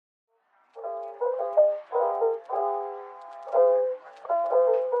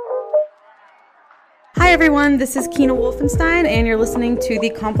Hi, everyone. This is Keena Wolfenstein, and you're listening to the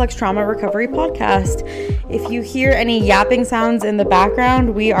Complex Trauma Recovery Podcast. If you hear any yapping sounds in the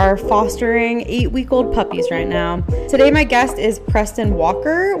background, we are fostering 8-week-old puppies right now. Today, my guest is Preston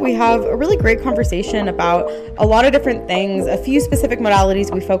Walker. We have a really great conversation about a lot of different things. A few specific modalities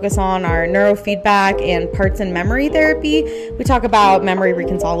we focus on are neurofeedback and parts and memory therapy. We talk about memory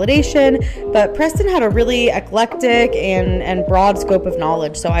reconsolidation, but Preston had a really eclectic and broad scope of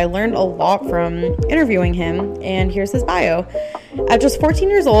knowledge, so I learned a lot from interviewing him, and here's his bio. At just 14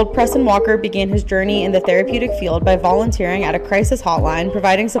 years old, Preston Walker began his journey in the therapeutic field by volunteering at a crisis hotline,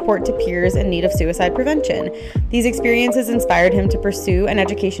 providing support to peers in need of suicide prevention. These experiences inspired him to pursue an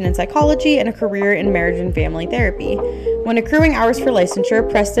education in psychology and a career in marriage and family therapy. When accruing hours for licensure,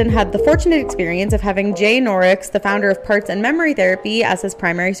 Preston had the fortunate experience of having Jay Norrix, the founder of Parts and Memory Therapy, as his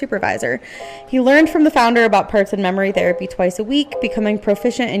primary supervisor. He learned from the founder about parts and memory therapy twice a week, becoming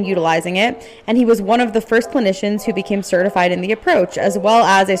proficient in utilizing it, and he was one of the first clinicians who became certified in the approach, as well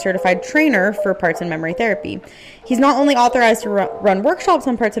as a certified trainer for parts and memory therapy. He's not only authorized to run workshops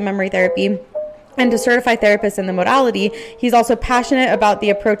on parts and memory therapy and to certify therapists in the modality, he's also passionate about the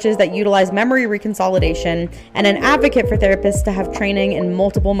approaches that utilize memory reconsolidation and an advocate for therapists to have training in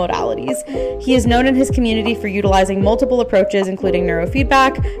multiple modalities. He is known in his community for utilizing multiple approaches, including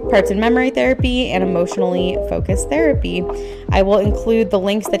neurofeedback, parts and memory therapy, and emotionally focused therapy. I will include the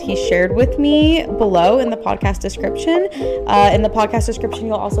links that he shared with me below in the podcast description. In the podcast description,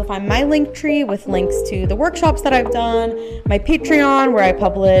 you'll also find my link tree with links to the workshops that I've done, my Patreon where I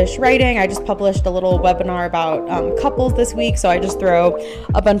publish writing. I just published a little webinar about couples this week, so I just throw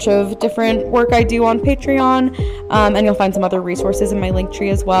a bunch of different work I do on Patreon, and you'll find some other resources in my link tree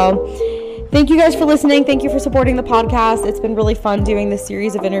as well. Thank you guys for listening. Thank you for supporting the podcast. It's been really fun doing this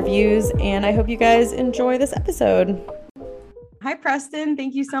series of interviews, and I hope you guys enjoy this episode. Hi, Preston.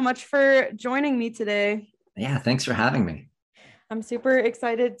 Thank you so much for joining me today. Yeah, thanks for having me. I'm super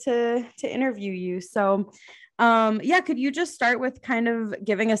excited to interview you. So, could you just start with kind of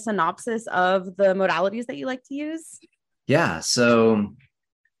giving a synopsis of the modalities that you like to use? Yeah, so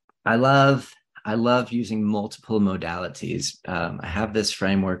I love using multiple modalities. I have this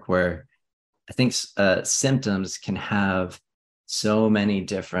framework where I think symptoms can have so many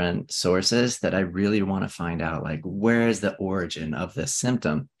different sources that I really want to find out, like, where is the origin of this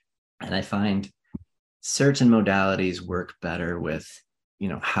symptom? And I find certain modalities work better with,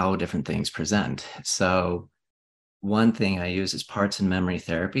 how different things present. So one thing I use is parts and memory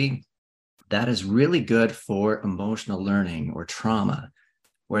therapy. That is really good for emotional learning or trauma,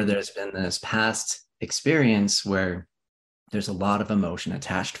 where there's been this past experience where there's a lot of emotion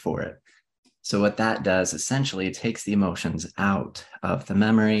attached for it. So what that does, essentially, it takes the emotions out of the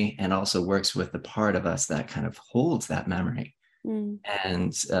memory and also works with the part of us that kind of holds that memory.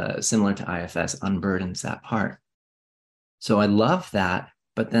 And similar to IFS, unburdens that part. So I love that.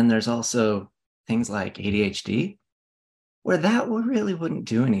 But then there's also things like ADHD, where that really wouldn't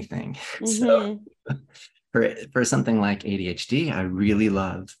do anything. So for something like ADHD, I really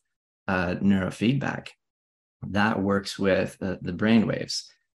love neurofeedback. That works with the brain waves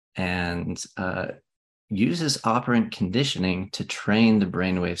and uses operant conditioning to train the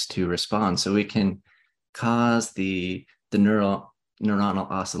brain waves to respond. So we can cause the neuronal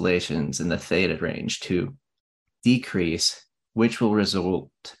oscillations in the theta range to decrease, which will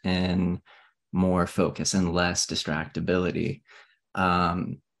result in more focus and less distractibility.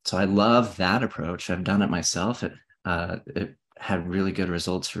 So I love that approach. I've done it myself. It had really good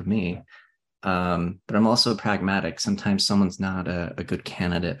results for me. But I'm also pragmatic. Sometimes someone's not a good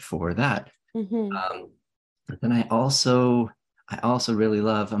candidate for that. But then I also really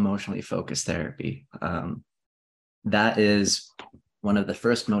love emotionally focused therapy. That is one of the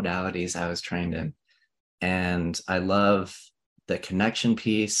first modalities I was trained in. And I love the connection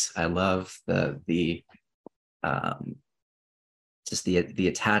piece. I love the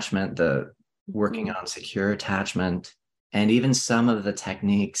attachment, the working on secure attachment, and even some of the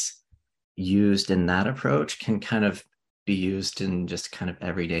techniques used in that approach can kind of be used in just kind of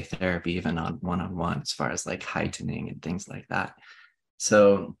everyday therapy, even on one-on-one, as far as like heightening and things like that.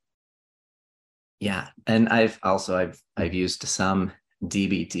 So yeah, and I've used some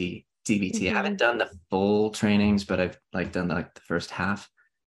DBT. I haven't done the full trainings, but I've done like the first half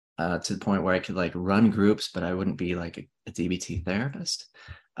to the point where I could like run groups, but I wouldn't be like a DBT therapist.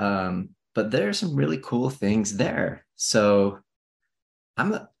 But there's some really cool things there. So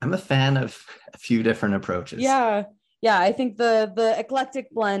I'm a fan of a few different approaches. Yeah. I think the eclectic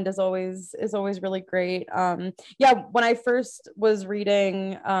blend is always really great. When I first was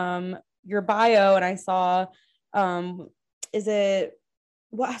reading your bio and I saw is it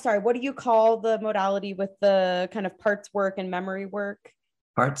what do you call the modality with the kind of parts work and memory work?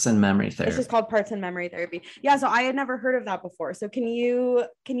 Parts and memory It's just therapy. called parts and memory therapy. Yeah, so I had never heard of that before. So can you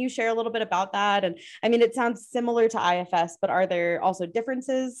share a little bit about that? And I mean, it sounds similar to IFS, but are there also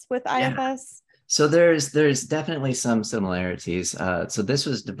differences with Yeah. IFS? So there's definitely some similarities. So this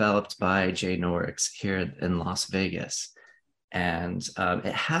was developed by Jay Norix here in Las Vegas, and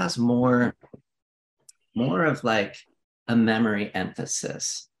it has more of like a memory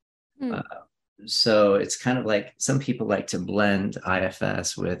emphasis. Hmm. Uh, so it's kind of like some people like to blend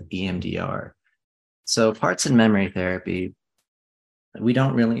IFS with EMDR. So parts and memory therapy, we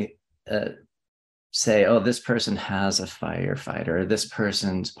don't really say, oh, this person has a firefighter, or this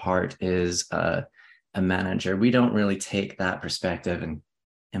person's part is a manager. We don't really take that perspective and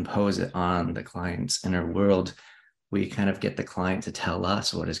impose it on the client's inner world. We kind of get the client to tell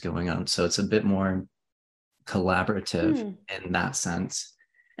us what is going on. So it's a bit more collaborative Hmm. in that sense,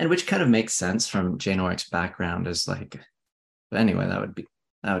 and which kind of makes sense from Jane Orrick's background as like, but anyway, that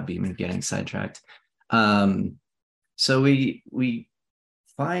would be me getting sidetracked. Um, so we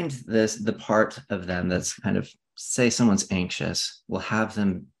find the part of them that's kind of, say someone's anxious, we'll have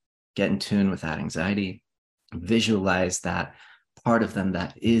them get in tune with that anxiety, visualize that part of them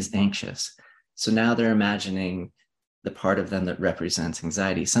that is anxious. So now they're imagining the part of them that represents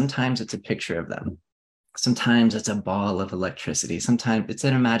anxiety. Sometimes it's a picture of them. Sometimes it's a ball of electricity. Sometimes it's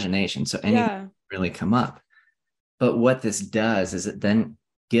an imagination. So anything Yeah. really come up. But what this does is it then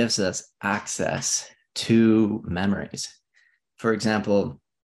gives us access to memories. For example,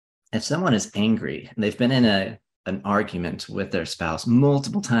 if someone is angry and they've been in an argument with their spouse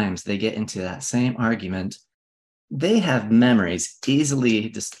multiple times, they get into that same argument, they have memories easily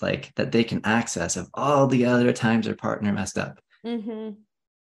just like that they can access of all the other times their partner messed up. Mm-hmm.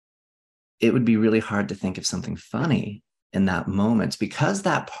 It would be really hard to think of something funny in that moment because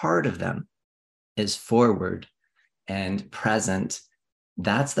that part of them is forward and present.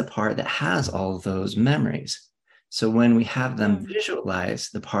 That's the part that has all those memories. So when we have them Yeah. visualize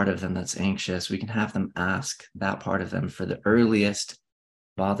the part of them that's anxious, we can have them ask that part of them for the earliest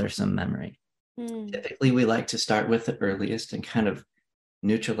bothersome memory. Hmm. Typically, we like to start with the earliest and kind of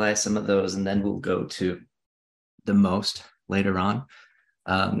neutralize some of those, and then we'll go to the most later on.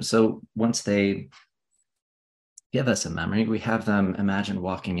 So once they give us a memory, we have them imagine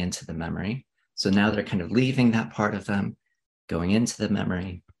walking into the memory. So now they're kind of leaving that part of them, going into the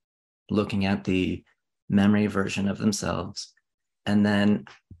memory, looking at the memory version of themselves, and then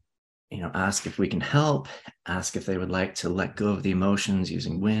ask if we can help, ask if they would like to let go of the emotions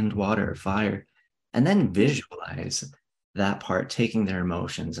using wind, water, or fire, and then visualize that part taking their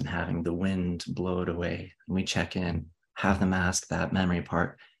emotions and having the wind blow it away. And we check in, have them ask that memory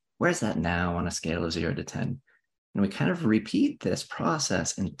part, where's that now on a scale of 0 to 10? And we kind of repeat this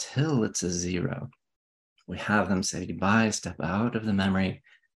process until it's a 0. We have them say goodbye, step out of the memory,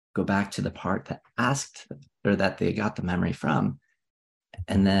 go back to the part that asked or that they got the memory from,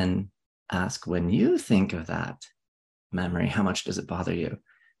 and then ask, when you think of that memory, how much does it bother you?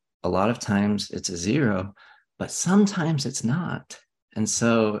 A lot of times it's a 0, but sometimes it's not. And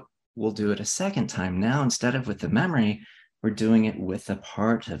so we'll do it a second time. Now, instead of with the memory, we're doing it with a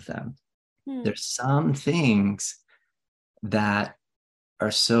part of them. Hmm. There's some things that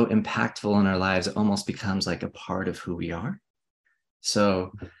are so impactful in our lives, it almost becomes like a part of who we are.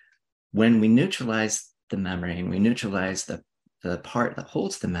 So when we neutralize the memory and we neutralize the part that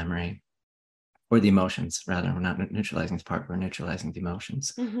holds the memory, or the emotions, rather, we're not neutralizing the part, we're neutralizing the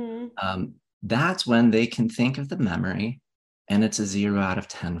emotions. Mm-hmm. That's when they can think of the memory and it's a 0 out of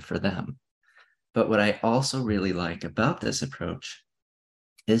 10 for them. But what I also really like about this approach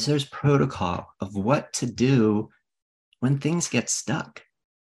is there's protocol of what to do when things get stuck.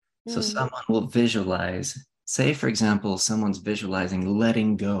 So Hmm. someone will visualize, say, for example, someone's visualizing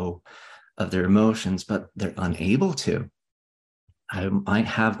letting go of their emotions, but they're unable to. I might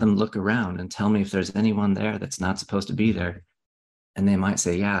have them look around and tell me if there's anyone there that's not supposed to be there. And they might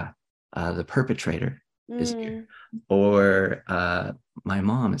say, yeah, the perpetrator is here, Hmm. or my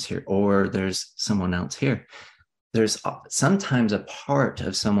mom is here, or there's someone else here. There's sometimes a part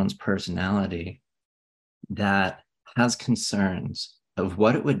of someone's personality that has concerns of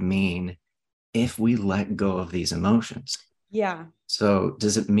what it would mean if we let go of these emotions. Yeah. So,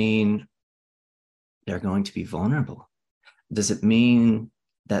 does it mean they're going to be vulnerable? Does it mean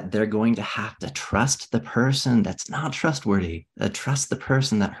that they're going to have to trust the person that's not trustworthy, trust the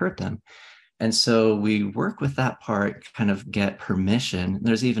person that hurt them? And so we work with that part, kind of get permission.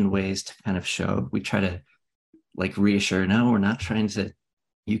 There's even ways to kind of show, we try to like reassure, no, we're not trying to,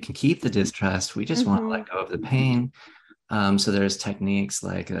 you can keep the distrust. We just want to Mm-hmm. let go of the pain. So there's techniques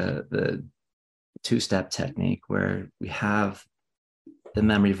like the two-step technique where we have the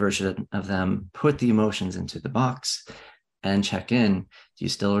memory version of them put the emotions into the box and check in. Do you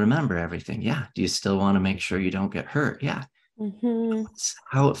still remember everything? Yeah. Do you still want to make sure you don't get hurt? Yeah. Mm-hmm. That's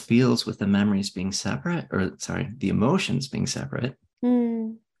how it feels with the memories being separate, or sorry, the emotions being separate.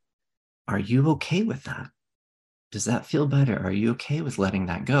 Mm. Are you okay with that? Does that feel better? Are you okay with letting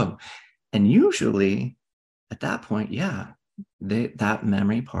that go? And usually at that point, yeah, that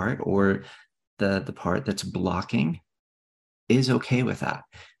memory part or the part that's blocking is okay with that,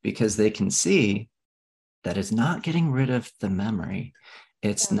 because they can see that it's not getting rid of the memory.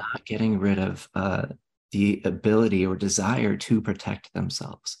 It's not getting rid of the ability or desire to protect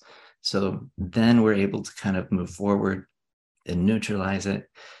themselves. So then we're able to kind of move forward and neutralize it.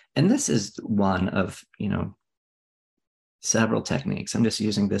 And this is one of, several techniques. I'm just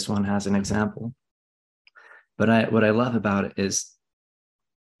using this one as an example. But what I love about it is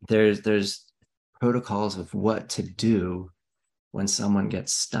there's protocols of what to do when someone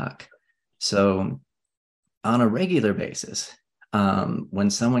gets stuck. So on a regular basis,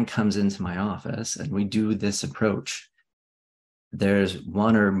 when someone comes into my office and we do this approach, there's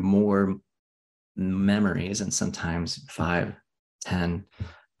one or more memories, and sometimes 5, 10,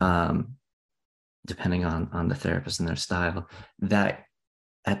 depending on the therapist and their style, that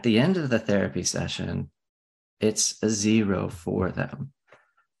at the end of the therapy session, it's a 0 for them.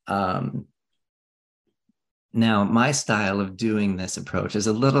 Now, my style of doing this approach is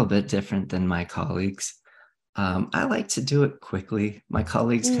a little bit different than my colleagues. I like to do it quickly. My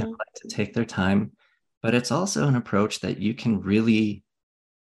colleagues kind of like to take their time, but it's also an approach that you can really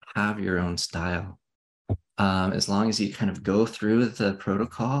have your own style. As long as you kind of go through the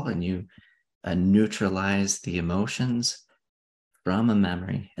protocol and you neutralize the emotions from a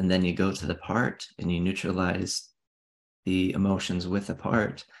memory, and then you go to the part and you neutralize the emotions with the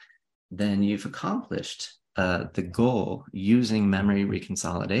part, then you've accomplished the goal using memory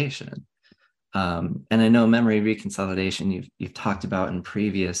reconsolidation. And I know memory reconsolidation you've talked about in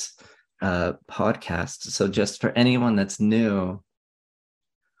previous podcasts. So just for anyone that's new,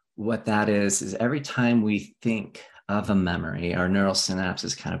 what that is every time we think of a memory, our neural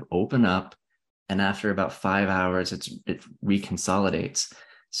synapses kind of open up, and after about 5 hours, it reconsolidates.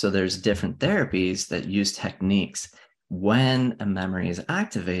 So there's different therapies that use techniques when a memory is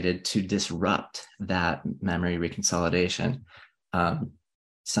activated to disrupt that memory reconsolidation.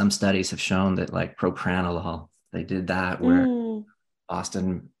 Some studies have shown that, like propranolol, they did that where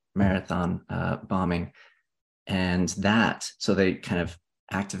Boston Marathon bombing, and so they kind of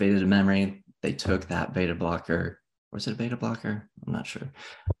activated a memory. They took that beta blocker. Was it a beta blocker? I'm not sure.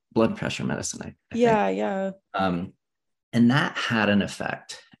 Blood pressure medicine, I think. Yeah. And that had an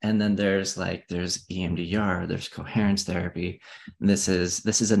effect. And then there's EMDR, there's coherence therapy. And this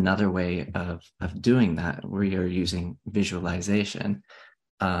is another way of doing that, where you're using visualization.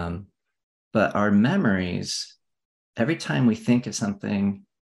 But our memories, every time we think of something,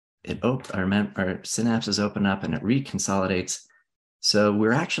 our synapses open up and it reconsolidates. So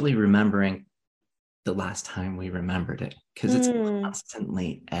we're actually remembering the last time we remembered it, because it's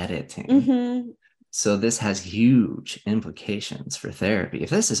constantly editing. So this has huge implications for therapy. If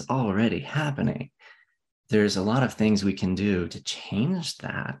this is already happening, there's a lot of things we can do to change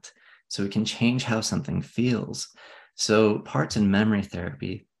that, so we can change how something feels. So parts and memory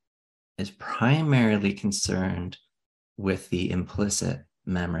therapy is primarily concerned with the implicit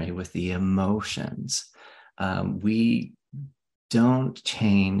memory, with the emotions. We don't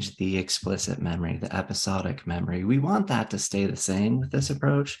change the explicit memory, the episodic memory. We want that to stay the same with this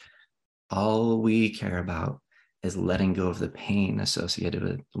approach. All we care about is letting go of the pain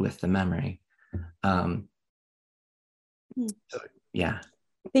associated with the memory. So, yeah.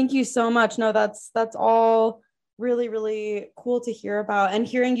 Thank you so much. No, that's all really, really cool to hear about. And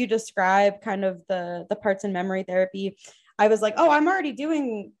hearing you describe kind of the parts in memory therapy, I was like, oh, I'm already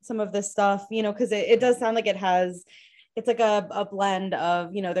doing some of this stuff, because it does sound like it's like a blend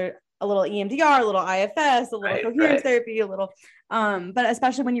of, there a little EMDR, a little IFS, a little coherence therapy, a little, but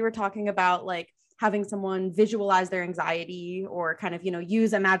especially when you were talking about like having someone visualize their anxiety or kind of,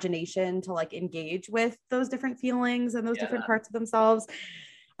 use imagination to like engage with those different feelings and those different parts of themselves.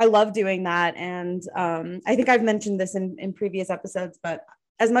 I love doing that. And I think I've mentioned this in previous episodes, but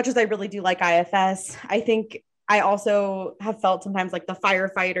as much as I really do like IFS, I think I also have felt sometimes like the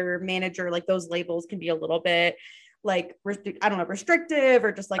firefighter, manager, like those labels can be a little bit like, restrictive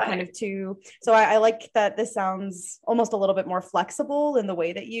or just like kind of too. So I like that this sounds almost a little bit more flexible in the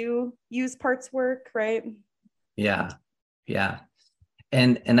way that you use parts work, right? Yeah.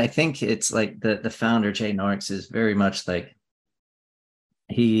 And I think it's like the founder, Jay Norris, is very much like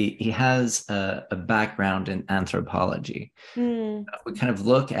he has a background in anthropology. Mm. We kind of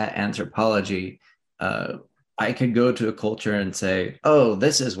look at anthropology. uh, I could go to a culture and say, oh,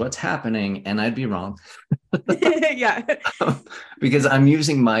 this is what's happening, and I'd be wrong. Yeah. Because I'm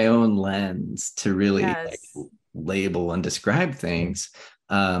using my own lens to really like Yes. label and describe things.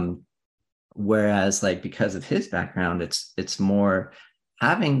 Um, Whereas like because of his background, it's more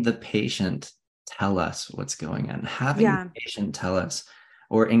having the patient tell us what's going on, having the Yeah. patient tell us,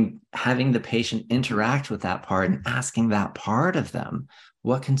 or in having the patient interact with that part and asking that part of them,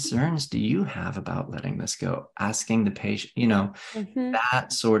 what concerns do you have about letting this go? Asking the patient, Hmm.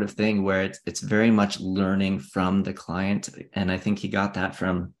 that sort of thing where it's very much learning from the client. And I think he got that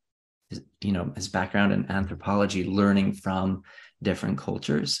from his background in anthropology, learning from different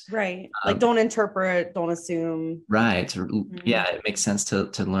cultures. Right. Like, um, don't interpret, don't assume. right. Mhm. Yeah, it makes sense to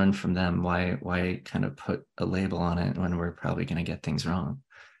learn from them. Why kind of put a label on it when we're probably going to get things wrong?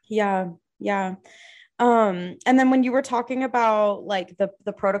 Yeah. Yeah. And then when you were talking about like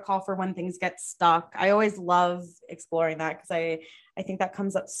the protocol for when things get stuck, I always love exploring that because I think that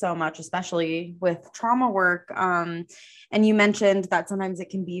comes up so much, especially with trauma work. And you mentioned that sometimes it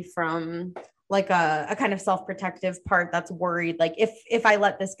can be from like a kind of self-protective part that's worried, like if I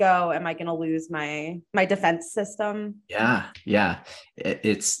let this go, am I going to lose my defense system? Yeah.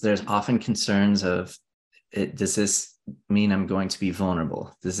 It's there's often concerns of does this mean I'm going to be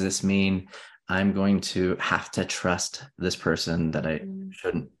vulnerable? Does this mean I'm going to have to trust this person that I Mm-hmm.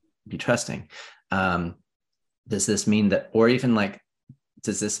 shouldn't be trusting? Um, does this mean that, or even like,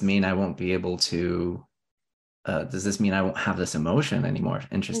 does this mean I won't be able to? Does this mean I won't have this emotion anymore?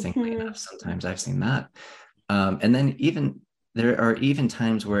 Interestingly enough, sometimes I've seen that. And then even there are even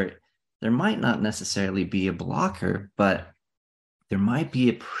times where there might not necessarily be a blocker, but there might be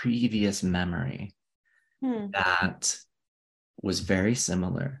a previous memory Hmm. that was very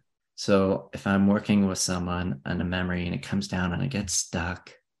similar. So if I'm working with someone on a memory and it comes down and it gets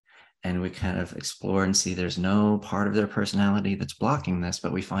stuck, and we kind of explore and see there's no part of their personality that's blocking this,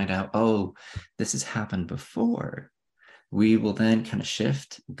 but we find out, oh, this has happened before. We will then kind of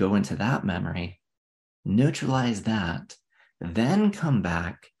shift, go into that memory, neutralize that, then come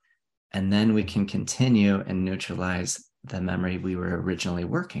back, and then we can continue and neutralize the memory we were originally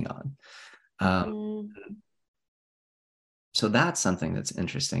working on. Um, Mm. so that's something that's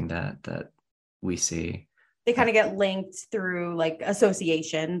interesting that we see. They kind of get linked through like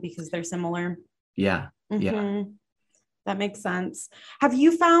association because they're similar. Yeah, yeah, Mm-hmm. That makes sense. Have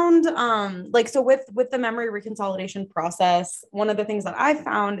you found like so with the memory reconsolidation process, one of the things that I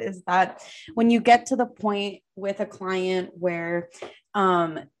found is that when you get to the point with a client where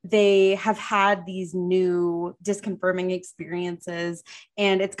they have had these new disconfirming experiences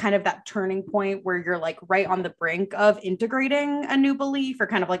and it's kind of that turning point where you're like right on the brink of integrating a new belief or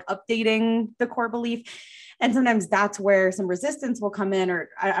kind of like updating the core belief, and sometimes that's where some resistance will come in, or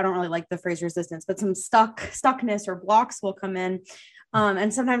I don't really like the phrase resistance, but some stuckness or blocks will come in.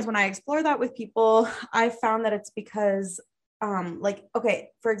 And sometimes when I explore that with people, I found that it's because like, okay,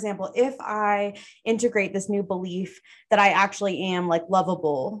 for example, if I integrate this new belief that I actually am like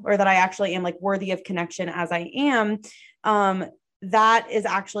lovable or that I actually am like worthy of connection as I am, um, that is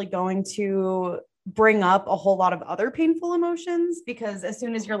actually going to bring up a whole lot of other painful emotions, because as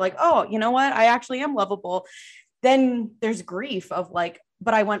soon as you're like, oh, you know what, I actually am lovable, then there's grief of like,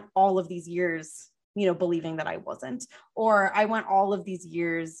 but I went all of these years, believing that I wasn't, or I went all of these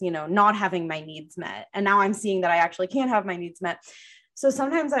years, not having my needs met. And now I'm seeing that I actually can't have my needs met. So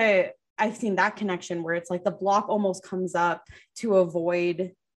sometimes I've seen that connection where it's like the block almost comes up to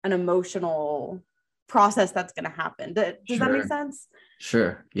avoid an emotional process that's going to happen. Does that make sure, sense?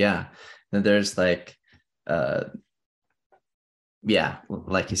 sure, yeah. And there's like, uh, yeah,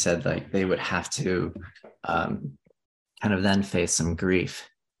 like you said, like they would have to um, kind of then face some grief.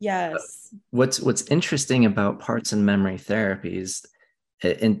 Yes. What's interesting about parts and memory therapies,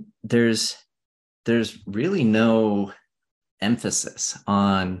 and there's really no emphasis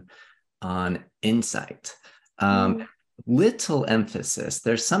on insight. Um, Mm. Little emphasis.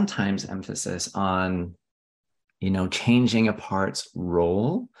 There's sometimes emphasis on changing a part's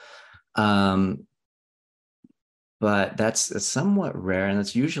role, um, but that's somewhat rare, and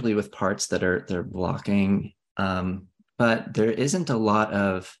it's usually with parts that are they're blocking. But there isn't a lot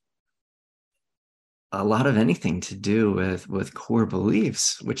of anything to do with core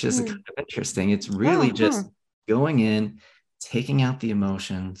beliefs, which is kind Mm. of interesting. It's really Oh, huh. just going in, taking out the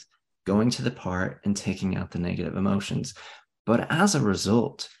emotions, going to the part and taking out the negative emotions. But as a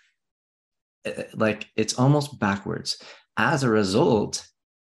result, like it's almost backwards. As a result,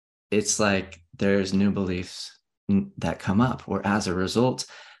 it's like there's new beliefs that come up, or as a result,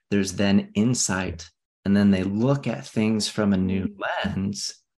 there's then insight, and then they look at things from a new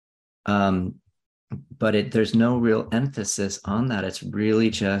lens. But there's no real emphasis on that. It's really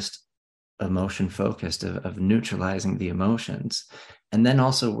just emotion focused of neutralizing the emotions, and then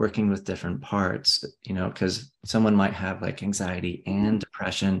also working with different parts, because someone might have like anxiety and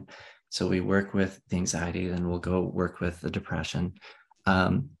depression. So we work with the anxiety, then we'll go work with the depression.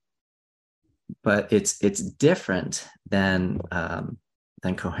 But it's different than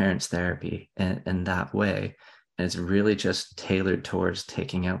coherence therapy in that way. And it's really just tailored towards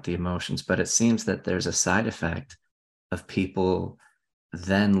taking out the emotions. But it seems that there's a side effect of people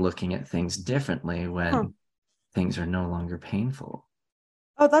then looking at things differently when things are no longer painful.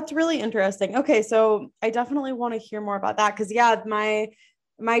 Oh, that's really interesting. Okay, so I definitely want to hear more about that because yeah,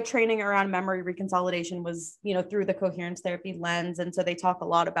 my training around memory reconsolidation was, through the coherence therapy lens. And so they talk a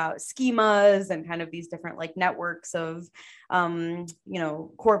lot about schemas and kind of these different like networks of,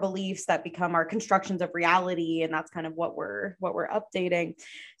 core beliefs that become our constructions of reality. And that's kind of what we're updating.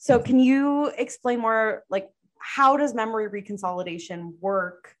 So can you explain more, like, how does memory reconsolidation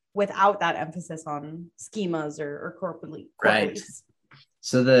work without that emphasis on schemas or core beliefs?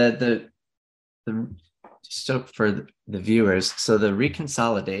 So so for the viewers, so the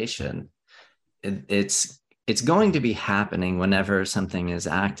reconsolidation, it's going to be happening whenever something is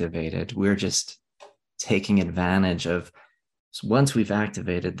activated. We're just taking advantage of, so once we've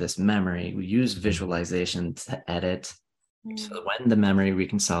activated this memory, we use visualization to edit. So when the memory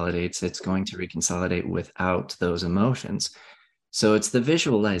reconsolidates, it's going to reconsolidate without those emotions. So it's the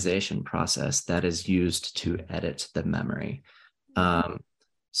visualization process that is used to edit the memory.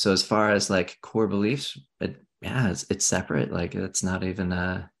 So as far as like core beliefs, it's separate. Like that's not even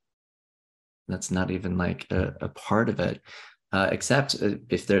like a part of it. Except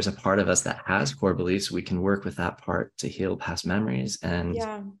if there's a part of us that has core beliefs, we can work with that part to heal past memories and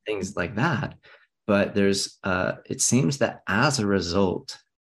things like that. But it seems that as a result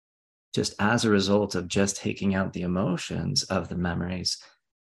of just taking out the emotions of the memories,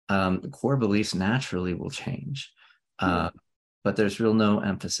 the core beliefs naturally will change. But there's real no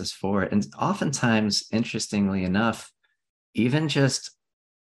emphasis for it. And oftentimes, interestingly enough, even just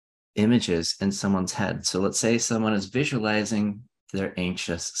images in someone's head. So let's say someone is visualizing their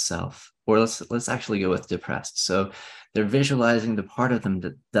anxious self, or let's actually go with depressed. So they're visualizing the part of them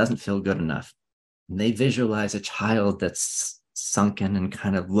that doesn't feel good enough. And they visualize a child that's sunken and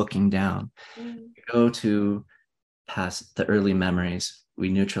kind of looking down. We go to past the early memories. We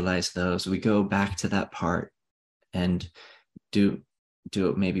neutralize those. We go back to that part and do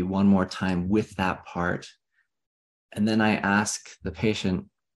it maybe one more time with that part. And then I ask the patient,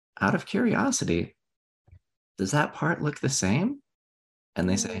 out of curiosity, does that part look the same? And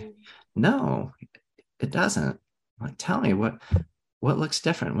they say, no, it doesn't. I'm like, tell me what looks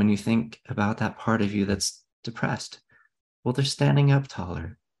different when you think about that part of you that's depressed? Well, they're standing up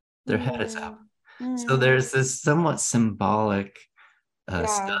taller. Their head is up. So there's this somewhat symbolic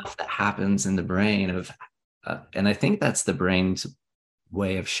stuff that happens in the brain of, and I think that's the brain's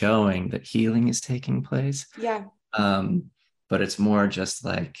way of showing that healing is taking place. But it's more just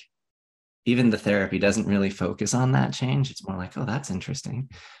like, even the therapy doesn't really focus on that change. It's more like, oh, that's interesting.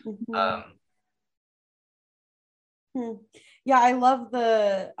 Yeah, I love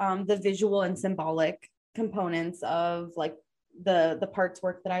the visual and symbolic components of like the parts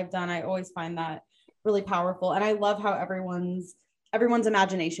work that I've done. I always find that really powerful, and I love how everyone's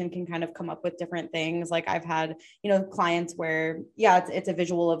imagination can kind of come up with different things. Like I've had, clients where, it's a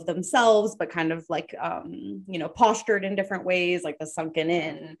visual of themselves, but kind of like, postured in different ways, like the sunken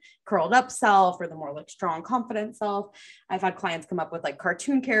in, curled up self, or the more like strong, confident self. I've had clients come up with like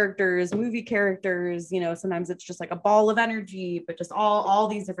cartoon characters, movie characters, sometimes it's just like a ball of energy, but just all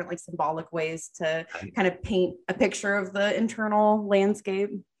these different like symbolic ways to kind of paint a picture of the internal landscape.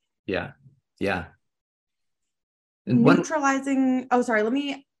 Yeah. Neutralizing, let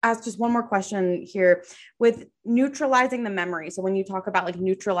me ask just one more question here with neutralizing the memory. So when you talk about like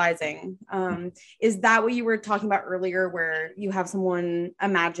neutralizing, is that what you were talking about earlier, where you have someone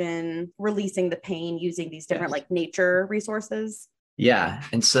imagine releasing the pain using these different like nature resources? Yeah.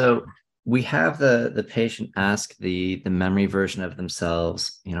 And so we have the patient ask the memory version of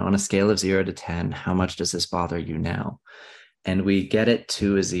themselves, on a scale of 0 to 10, how much does this bother you now? And we get it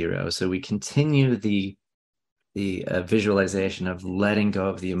to a 0. So we continue the visualization of letting go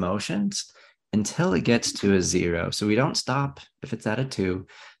of the emotions until it gets to a 0. So we don't stop if it's at a 2.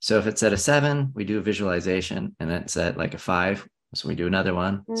 So if it's at a 7, we do a visualization, and it's at like a 5. So we do another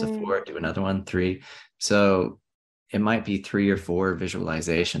one. It's a 4, do another one, 3. So it might be 3 or 4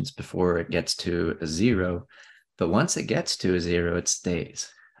 visualizations before it gets to a 0. But once it gets to a 0, it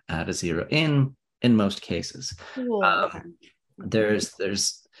stays at a 0 in most cases. Cool. Okay.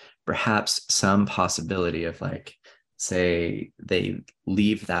 There's perhaps some possibility of like, say they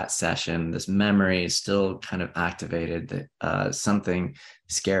leave that session, this memory is still kind of activated, that something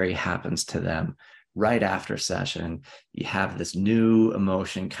scary happens to them right after session. You have this new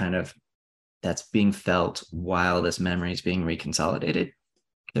emotion kind of that's being felt while this memory is being reconsolidated.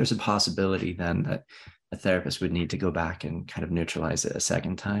 There's a possibility then that a therapist would need to go back and kind of neutralize it a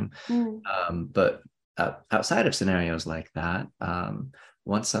second time. But outside of scenarios like that,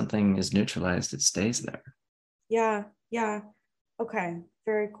 once something is neutralized, it stays there. Yeah. Yeah. Okay.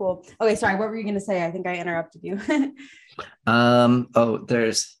 Very cool. Okay. Sorry. What were you going to say? I think I interrupted you.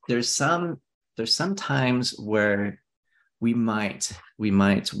 There's some times where we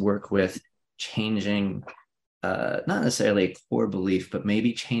might work with changing, not necessarily a core belief, but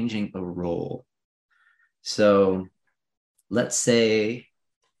maybe changing a role. So let's say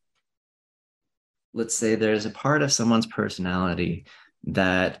there's a part of someone's personality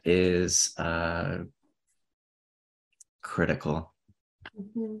that is critical.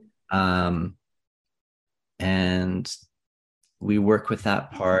 And we work with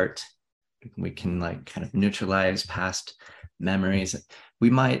that part. We can like kind of neutralize past memories.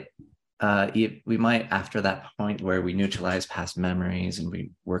 We might after that point where we neutralize past memories and we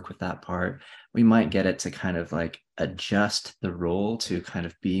work with that part, we might get it to kind of like adjust the role to kind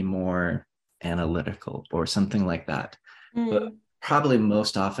of be more analytical or something like that. But probably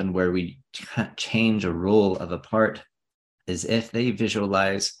most often where we change a role of a part is if they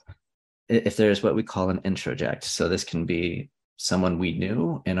visualize, if there's what we call an introject. So this can be someone we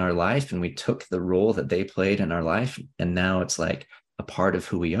knew in our life and we took the role that they played in our life, and now it's like a part of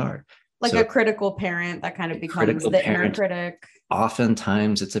who we are. Like a critical parent that kind of becomes the inner critic.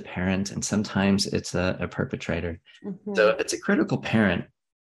 Oftentimes it's a parent and sometimes it's a perpetrator. So if it's a critical parent,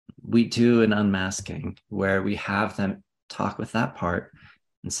 we do an unmasking where we have them talk with that part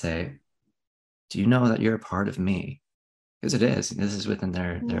and say, do you know that you're a part of me? Because it is. This is within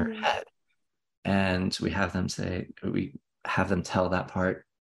their head. And we have them tell that part,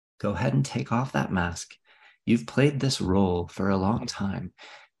 go ahead and take off that mask. You've played this role for a long time.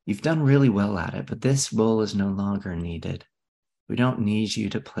 You've done really well at it, but this role is no longer needed. We don't need you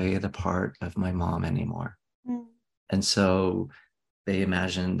to play the part of my mom anymore. And so they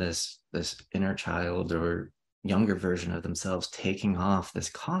imagine this inner child or younger version of themselves taking off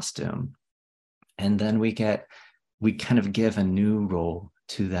this costume. And then we kind of give a new role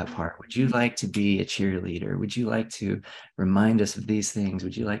to that part. Would you like to be a cheerleader? Would you like to remind us of these things?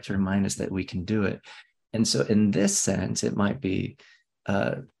 Would you like to remind us that we can do it? And so in this sense, it might be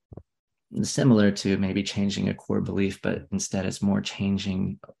similar to maybe changing a core belief, but instead it's more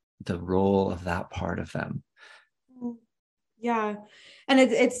changing the role of that part of them. Yeah. And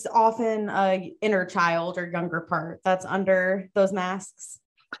it's often a inner child or younger part that's under those masks.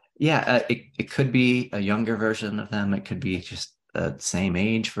 Yeah, it could be a younger version of them. It could be just a same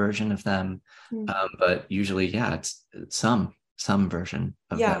age version of them. But usually, yeah, it's some version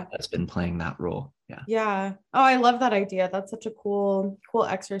of that that's been playing that role. Yeah. Yeah. Oh, I love that idea. That's such a cool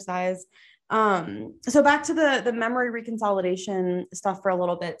exercise. So back to the memory reconsolidation stuff for a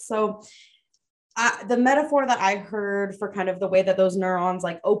little bit. So the metaphor that I heard for kind of the way that those neurons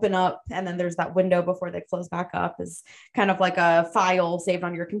like open up and then there's that window before they close back up is kind of like a file saved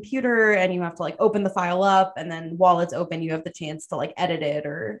on your computer, and you have to like open the file up, and then while it's open, you have the chance to like edit it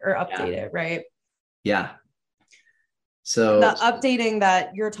or update it, right? Yeah. So the updating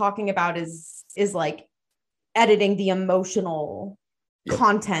that you're talking about is like editing the emotional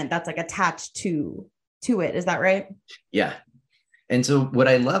content that's like attached to it. Is that right? Yeah. And so what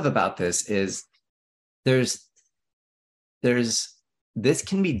I love about this is this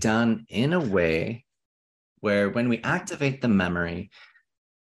can be done in a way where when we activate the memory,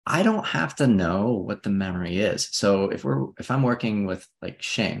 I don't have to know what the memory is. So if I'm working with like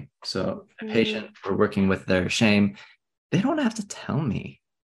shame, so a patient, we're working with their shame, they don't have to tell me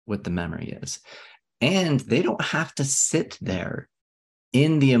what the memory is. And they don't have to sit there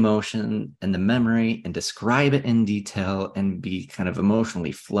in the emotion and the memory and describe it in detail and be kind of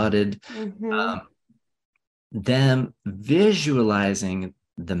emotionally flooded. Them visualizing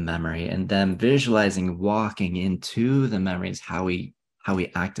the memory and them visualizing walking into the memories, how we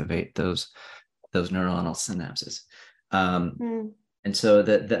activate those neuronal synapses. And so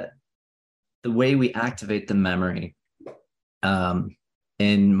the way we activate the memory,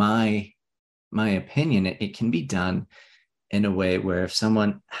 in my opinion, it can be done in a way where if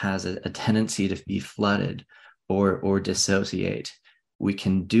someone has a tendency to be flooded, or dissociate, we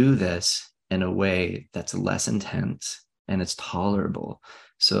can do this in a way that's less intense and it's tolerable,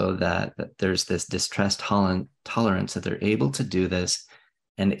 so that there's this distress tolerance that they're able to do this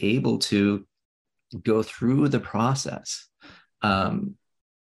and able to go through the process.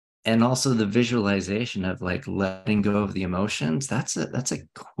 And also the visualization of like letting go of the emotions, that's a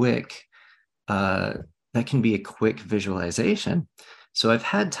quick that can be a quick visualization. So I've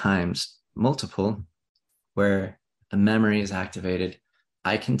had times, multiple, where a memory is activated.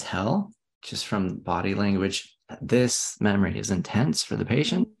 I can tell just from body language, this memory is intense for the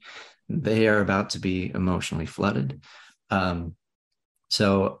patient. They are about to be emotionally flooded.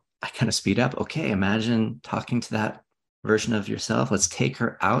 So I kind of speed up. Okay, imagine talking to that version of yourself. Let's take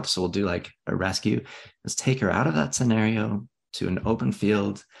her out. So we'll do like a rescue. Let's take her out of that scenario to an open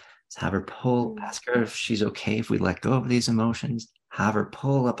field. Let's have her pull, ask her if she's okay if we let go of these emotions, have her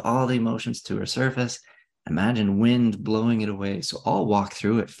pull up all the emotions to her surface. Imagine wind blowing it away. So I'll walk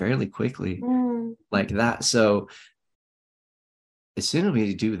through it fairly quickly like that. So as soon as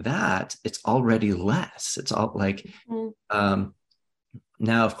we do that, it's already less. It's all like,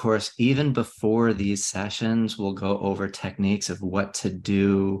 now, of course, even before these sessions, we'll go over techniques of what to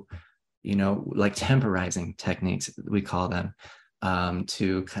do, like temporizing techniques, we call them,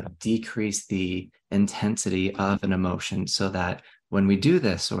 to kind of decrease the intensity of an emotion, so that when we do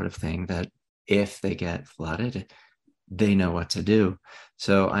this sort of thing, that if they get flooded, they know what to do.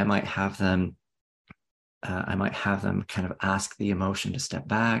 So I might have them kind of ask the emotion to step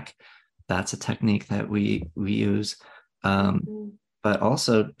back. That's a technique that we use. But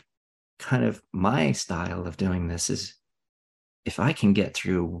also kind of my style of doing this is, if I can get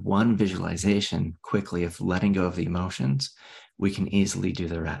through one visualization quickly of letting go of the emotions, we can easily do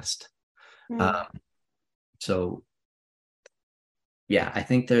the rest. So yeah, I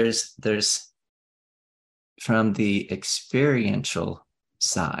think there's from the experiential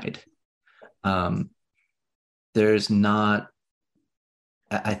side, there's not,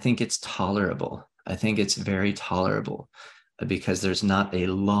 I think it's tolerable. I think it's very tolerable, because there's not a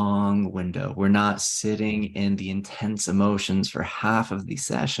long window. We're not sitting in the intense emotions for half of the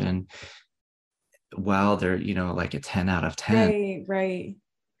session while they're, like a 10 out of 10. Right.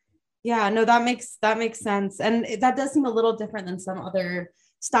 Yeah, no, that makes sense. And that does seem a little different than some other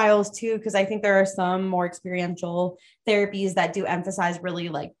styles too, because I think there are some more experiential therapies that do emphasize really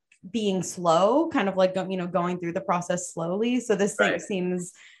like being slow, kind of like, going through the process slowly. So this thing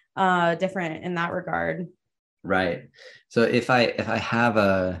seems different in that regard. Right. So if I have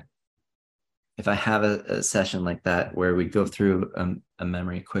a session like that where we go through a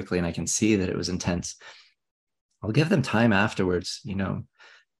memory quickly and I can see that it was intense, I'll give them time afterwards,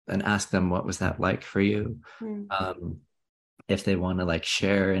 and ask them, what was that like for you? If they want to like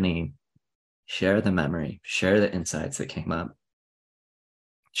share the memory, share the insights that came up,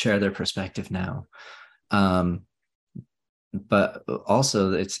 share their perspective now. But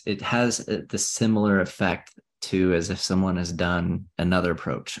also it has the similar effect to as if someone has done another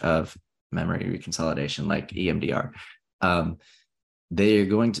approach of memory reconsolidation, like EMDR.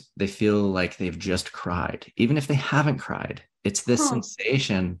 They feel like they've just cried, even if they haven't cried. It's this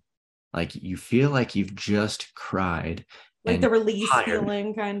sensation, like you feel like you've just cried, like the release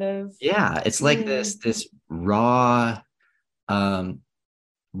feeling, kind of. Yeah, it's like this raw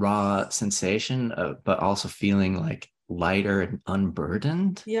sensation, but also feeling like lighter and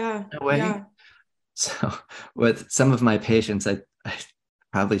unburdened. Yeah, in a way. Yeah. So with some of my patients, I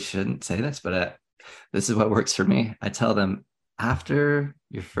probably shouldn't say this, but this is what works for me. I tell them, after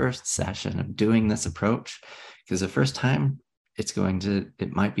your first session of doing this approach, because the first time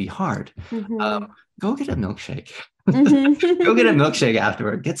it might be hard, go get a milkshake. Go get a milkshake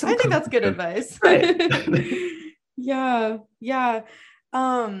afterward. Get some. I think that's good advice. Right. Yeah.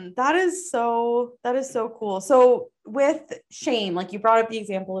 That is so cool. So with shame, like you brought up the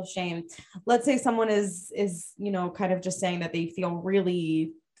example of shame, let's say someone is kind of just saying that they feel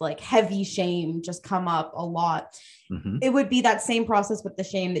really like heavy shame just come up a lot. It would be that same process with the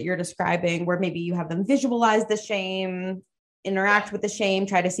shame that you're describing, where maybe you have them visualize the shame, interact with the shame,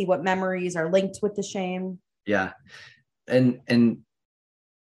 try to see what memories are linked with the shame. Yeah. And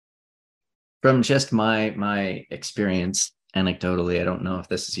from just my experience, anecdotally, I don't know if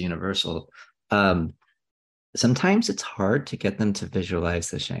this is universal. Sometimes it's hard to get them to visualize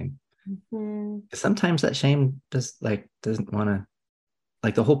the shame. Sometimes that shame doesn't want to,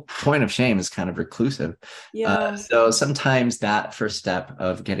 like, the whole point of shame is kind of reclusive. Yeah. So sometimes that first step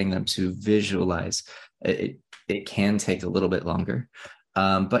of getting them to visualize it can take a little bit longer.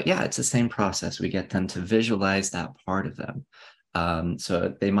 But yeah, it's the same process. We get them to visualize that part of them.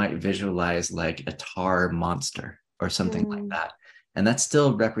 So they might visualize like a tar monster or something like Mm. that. And that's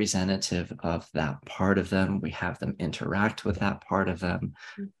still representative of that part of them. We have them interact with that part of them,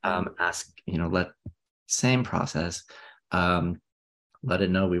 Mhm. ask, same process. Um, Let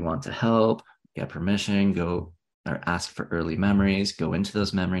it know we want to help, get permission, go or ask for early memories, go into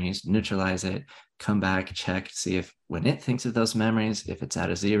those memories, neutralize it, come back, check, see if when it thinks of those memories, if it's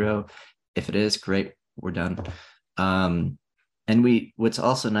at a zero. If it is, great, we're done. And what's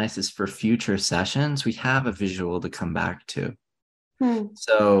also nice is for future sessions, we have a visual to come back to. Hmm.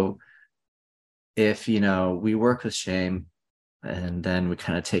 So if we work with shame and then we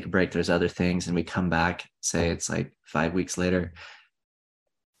kind of take a break, there's other things, and we come back, say it's like 5 weeks later.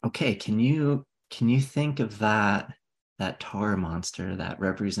 Okay, can you think of that tar monster that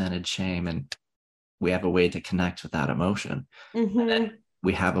represented shame, and we have a way to connect with that emotion, and then Mm-hmm.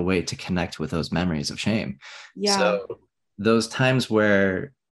 we have a way to connect with those memories of shame. Yeah. So those times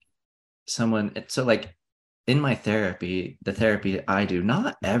where so like in my therapy, the therapy I do,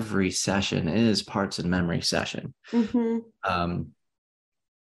 not every session is parts and memory session. Mm-hmm. um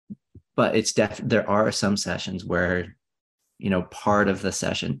but there are some sessions where part of the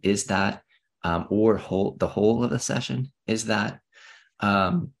session is that, or the whole of the session is that.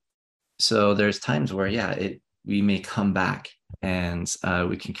 um so there's times where, yeah, we may come back, and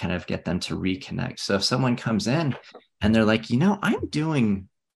we can kind of get them to reconnect. So if someone comes in and they're like, I'm doing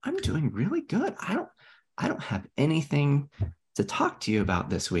really good, I don't have anything to talk to you about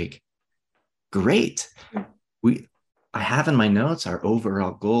this week. Great. we I have in my notes, our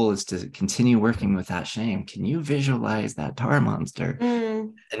overall goal is to continue working with that shame. Can you visualize that tar monster?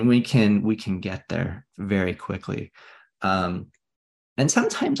 Mm. And we can get there very quickly. um and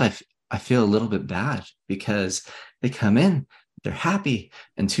sometimes I feel a little bit bad because they come in, they're happy,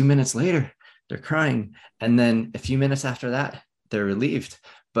 and 2 minutes later they're crying, and then a few minutes after that they're relieved.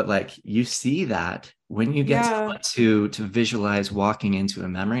 But like, you see that when you get Yeah. someone to visualize walking into a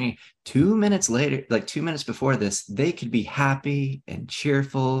memory, 2 minutes later, like 2 minutes before this, they could be happy and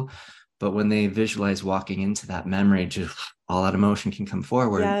cheerful, but when they visualize walking into that memory, just all that emotion can come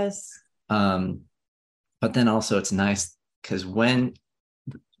forward. Yes. um but then also it's nice because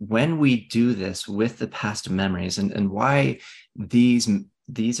when we do this with the past memories, and why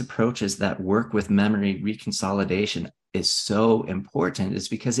these approaches that work with memory reconsolidation is so important, is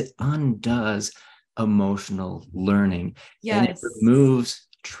because it undoes emotional learning and it Yes. removes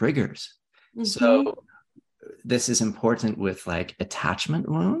triggers. Mm-hmm. So this is important with like attachment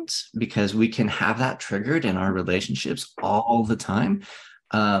wounds, because we can have that triggered in our relationships all the time.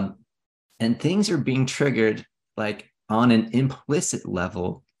 um, and things are being triggered like on an implicit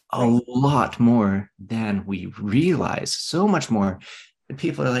level a Right. lot more than we realize, so much more. And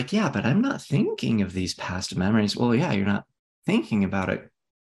people are like, yeah, but I'm not thinking of these past memories. Well, yeah, you're not thinking about it,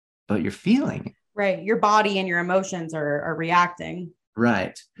 but you're feeling. Right. Your body and your emotions are reacting.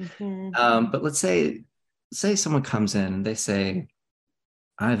 Right. Mm-hmm. But let's say someone comes in and they say,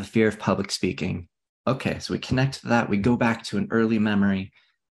 I have a fear of public speaking. Okay, so we connect to that, we go back to an early memory.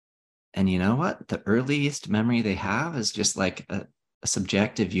 And you know what? The earliest memory they have is just like a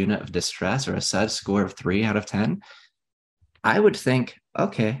subjective unit of distress, or a SUD score of 3 out of 10. I would think,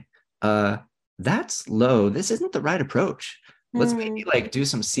 okay, uh, that's low. This isn't the right approach. Let's maybe Mm. like do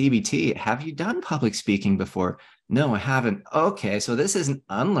some CBT. Have you done public speaking before? No, I haven't. Okay, so this isn't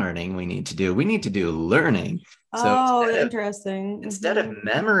unlearning we need to do. We need to do learning. So Oh, interesting. instead of Mm-hmm.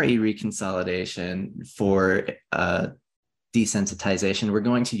 memory reconsolidation for desensitization, we're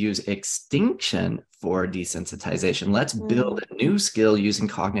going to use extinction for desensitization. Let's build Mm. a new skill using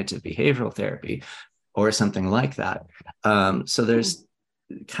cognitive behavioral therapy or something like that. So there's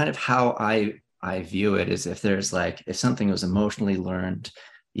kind of how I view it is, if something was emotionally learned,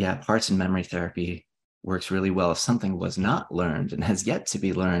 yeah, parts and memory therapy works really well. If something was not learned and has yet to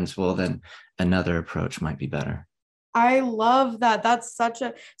be learned, well, then another approach might be better. I love that. That's such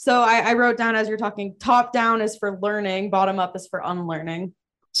a, so I wrote down as you're talking, top down is for learning, bottom up is for unlearning.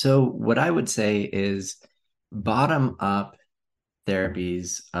 So what I would say is bottom up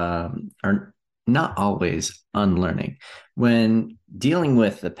therapies are not always unlearning. When dealing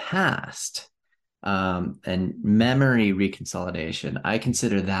with the past, and memory reconsolidation, I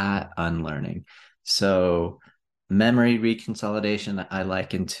consider that unlearning. So, memory reconsolidation, I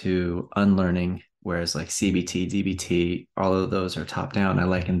liken to unlearning, whereas like CBT, DBT, all of those are top down. I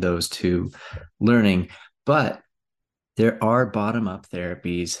liken those to learning. But there are bottom up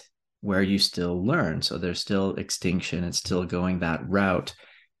therapies where you still learn. So there's still extinction, it's still going that route.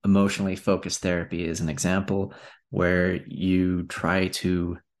 Emotionally focused therapy is an example where you try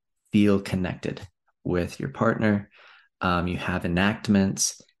to feel connected with your partner. You have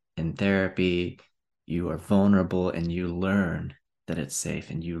enactments in therapy. You are vulnerable and you learn that it's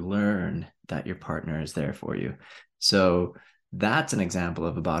safe and you learn that your partner is there for you. So that's an example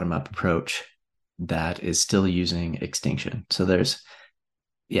of a bottom-up approach that is still using extinction. So there's,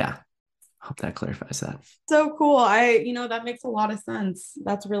 yeah, hope that clarifies that. So cool. That makes a lot of sense.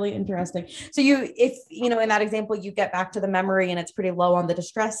 That's really interesting. So if in that example, you get back to the memory and it's pretty low on the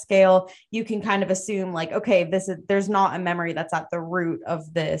distress scale, you can kind of assume like, okay, there's not a memory that's at the root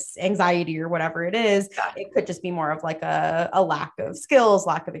of this anxiety or whatever it is. It could just be more of like a lack of skills,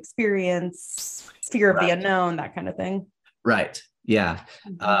 lack of experience, fear of the unknown, that kind of thing. Right. Yeah.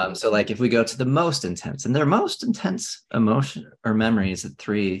 So like if we go to the most intense, and their most intense emotion or memories at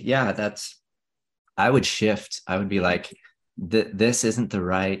 3, I would shift. I would be like, this isn't the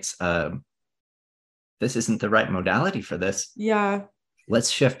right modality for this. Yeah. Let's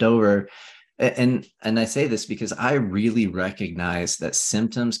shift over. And I say this because I really recognize that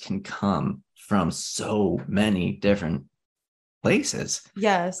symptoms can come from so many different places.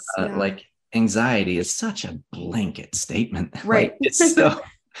 Yes. Like anxiety is such a blanket statement. Right. Like, it's so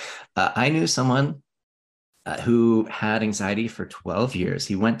I knew someone who had anxiety for 12 years.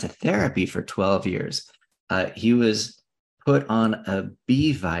 He went to therapy for 12 years. He was put on a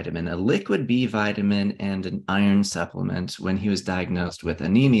B vitamin, a liquid B vitamin, and an iron supplement when he was diagnosed with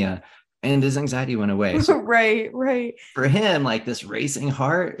anemia, and his anxiety went away. So right. for him, like this racing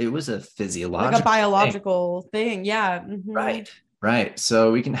heart, it was a physiological, like a biological thing. Yeah. Mm-hmm. Right.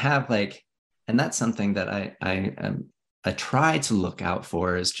 So we can have like, and that's something that I try to look out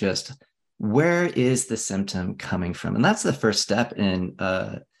for, is just, where is the symptom coming from? And that's the first step in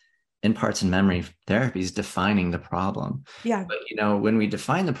parts and memory therapies, defining the problem. Yeah. But when we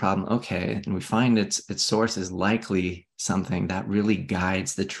define the problem, okay, and we find its source is likely something that really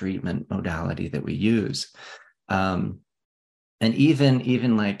guides the treatment modality that we use. And even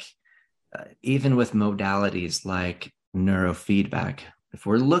with modalities like neurofeedback, if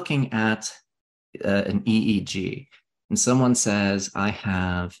we're looking at an EEG, and someone says, I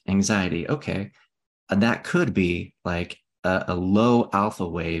have anxiety, okay, that could be like a low alpha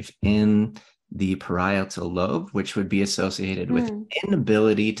wave in the parietal lobe, which would be associated with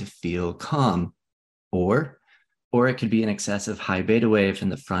inability to feel calm, or it could be an excessive high beta wave in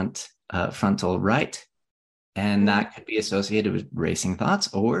the frontal right, and that could be associated with racing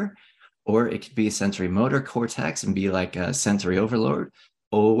thoughts, or it could be a sensory motor cortex and be like a sensory overload,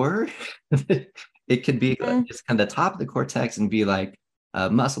 or it could be just kind of the top of the cortex and be like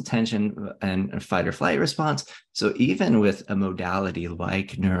muscle tension and fight or flight response. So even with a modality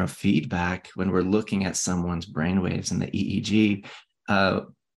like neurofeedback, when we're looking at someone's brainwaves in the EEG,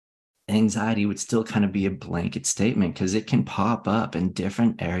 anxiety would still kind of be a blanket statement because it can pop up in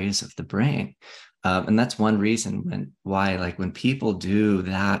different areas of the brain. And that's one reason why like when people do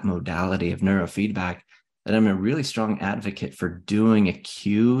that modality of neurofeedback, that I'm a really strong advocate for doing a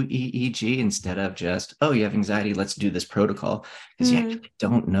QEEG instead of just, oh, you have anxiety, let's do this protocol. Because you actually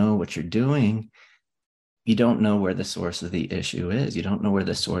don't know what you're doing. You don't know where the source of the issue is. You don't know where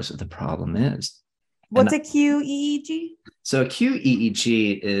the source of the problem is. What's a QEEG? So a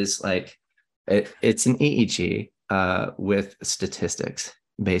QEEG is like, it's an EEG with statistics.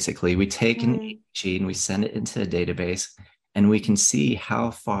 Basically, we take an EEG and we send it into a database, and we can see how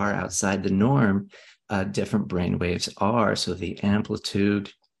far outside the norm different brain waves are. So the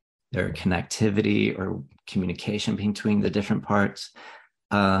amplitude, their connectivity or communication between the different parts.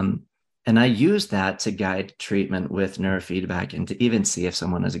 And I use that to guide treatment with neurofeedback and to even see if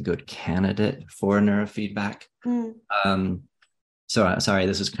someone is a good candidate for neurofeedback. So sorry,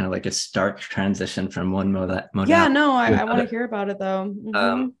 this is kind of like a stark transition from one modality. Yeah, no, I want to hear about it though.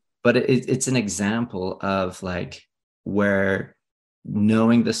 But it's an example of like where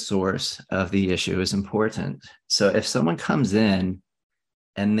knowing the source of the issue is important. So if someone comes in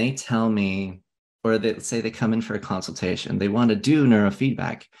and they tell me, or they say they come in for a consultation, they want to do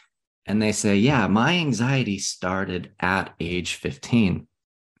neurofeedback, and they say, yeah, my anxiety started at age 15.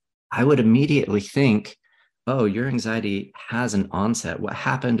 I would immediately think, oh, your anxiety has an onset. What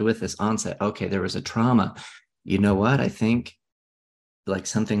happened with this onset? Okay, there was a trauma. You know what? I think like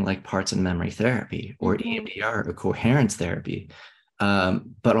something like parts and memory therapy or EMDR or coherence therapy.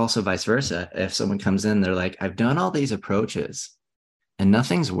 But also vice versa. If someone comes in, they're like, I've done all these approaches and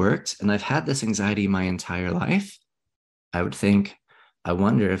nothing's worked, and I've had this anxiety my entire life, I would think, I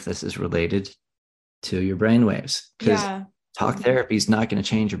wonder if this is related to your brainwaves, because talk therapy is not going to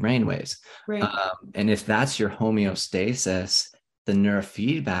change your brainwaves. Right. And if that's your homeostasis, the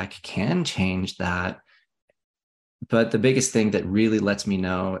neurofeedback can change that But the biggest thing that really lets me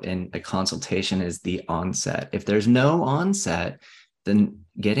know in a consultation is the onset. If there's no onset, then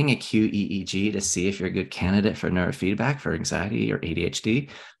getting a QEEG to see if you're a good candidate for neurofeedback for anxiety or ADHD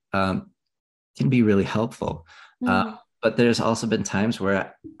can be really helpful. Mm. But there's also been times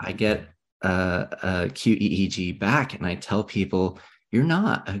where I get a QEEG back and I tell people, you're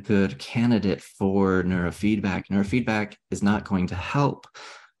not a good candidate for neurofeedback. Neurofeedback is not going to help.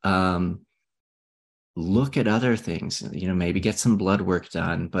 Look at other things, maybe get some blood work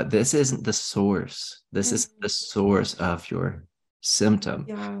done, but this isn't the source. This is the source of your symptom.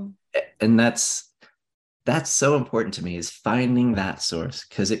 Yeah. And that's so important to me, is finding that source,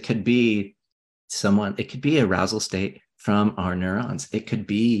 because it could be arousal state from our neurons. It could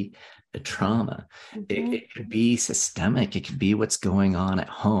be a trauma. It could be systemic. It could be what's going on at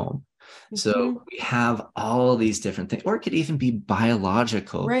home. So we have all these different things, or it could even be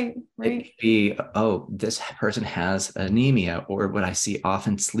biological. Right. It could be, oh, this person has anemia, or what I see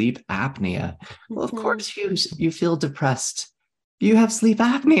often, sleep apnea. Well, of course you feel depressed. You have sleep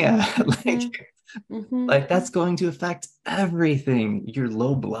apnea. Like that's going to affect everything. Your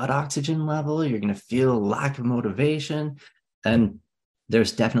low blood oxygen level, you're going to feel lack of motivation. And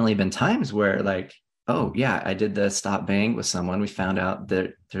there's definitely been times where, like, oh yeah, I did the stop bang with someone. We found out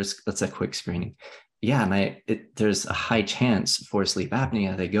that that's a quick screening. Yeah, and there's a high chance for sleep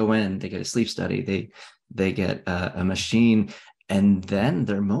apnea. They go in, they get a sleep study, they get a machine, and then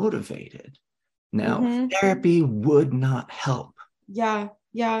they're motivated. Now, therapy would not help. Yeah.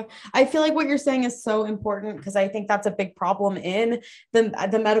 Yeah. I feel like what you're saying is so important, because I think that's a big problem in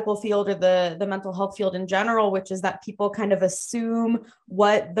the medical field, or the mental health field in general, which is that people kind of assume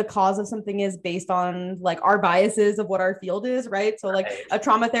what the cause of something is based on like our biases of what our field is. Right. So like a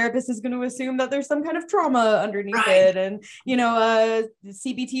trauma therapist is going to assume that there's some kind of trauma underneath it. And, a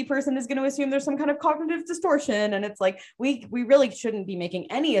CBT person is going to assume there's some kind of cognitive distortion. And it's like, we really shouldn't be making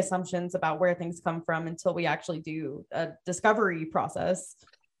any assumptions about where things come from until we actually do a discovery process.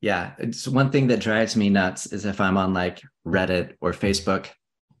 Yeah, it's one thing that drives me nuts is if I'm on like Reddit or Facebook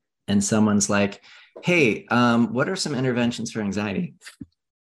and someone's like, hey, what are some interventions for anxiety?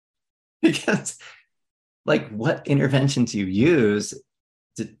 Because like, what interventions you use,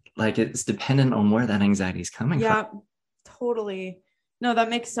 it's dependent on where that anxiety is coming from. Yeah, totally. No, that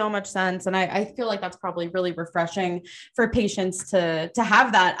makes so much sense. And I feel like that's probably really refreshing for patients to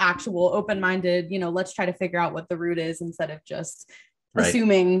have that actual open-minded, let's try to figure out what the root is, instead of just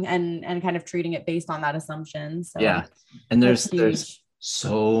assuming and kind of treating it based on that assumption. So yeah. And there's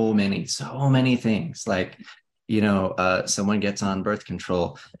so many things, like, someone gets on birth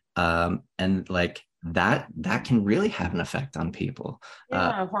control, and like that can really have an effect on people.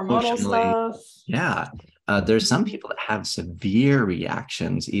 Hormonal stuff. Yeah. There's some people that have severe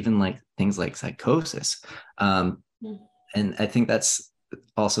reactions, even like things like psychosis. And I think that's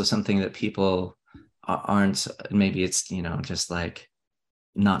also something that people aren't, maybe it's, just like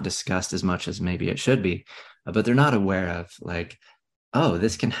not discussed as much as maybe it should be, but they're not aware of, like, oh,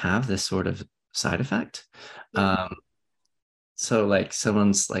 this can have this sort of side effect. So like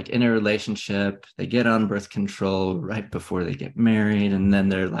someone's like in a relationship, they get on birth control right before they get married, and then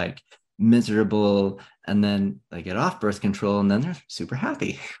they're like miserable, and then they get off birth control and then they're super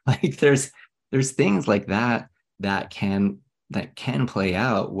happy. Like there's things like that can play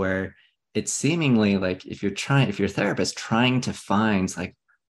out, where it's seemingly like, if your therapist trying to find, like,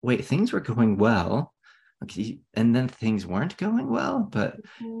 wait, things were going well, okay, and then things weren't going well, but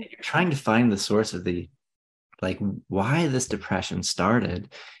you're trying to find the source of like why this depression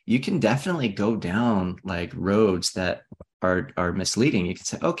started. You can definitely go down like roads that are misleading. You can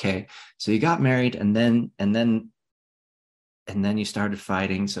say, okay, so you got married and then you started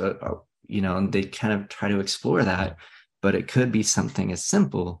fighting. So, and they kind of try to explore that, but it could be something as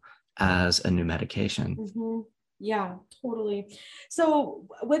simple as a new medication. Yeah, totally. So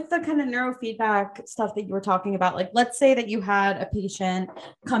with the kind of neurofeedback stuff that you were talking about, like, let's say that you had a patient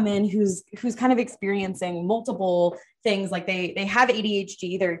come in who's kind of experiencing multiple things, like they have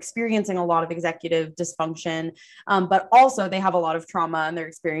ADHD, they're experiencing a lot of executive dysfunction, but also they have a lot of trauma and they're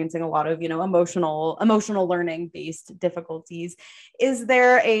experiencing a lot of, emotional learning based difficulties. Is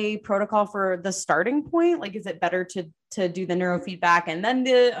there a protocol for the starting point? Like, is it better to do the neurofeedback and then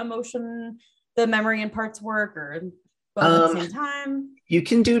the memory and parts work, or both at the same time? You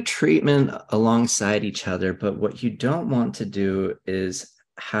can do treatment alongside each other, but what you don't want to do is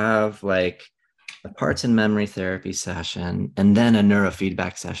have like a parts and memory therapy session and then a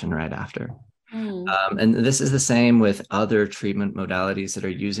neurofeedback session right after. And this is the same with other treatment modalities that are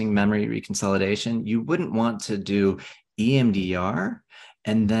using memory reconsolidation. You wouldn't want to do EMDR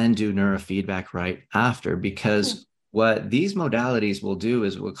and then do neurofeedback right after, because what these modalities will do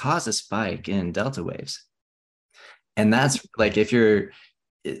is will cause a spike in delta waves. And that's like, if you're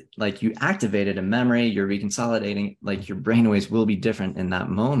like, you activated a memory, you're reconsolidating, like your brainwaves will be different in that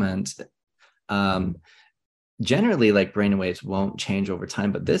moment. Generally, like brainwaves won't change over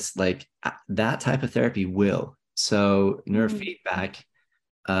time, but this, like that type of therapy will. So neurofeedback,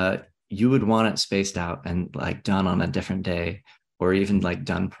 you would want it spaced out and like done on a different day, or even like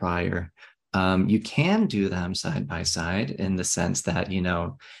done prior. You can do them side by side in the sense that,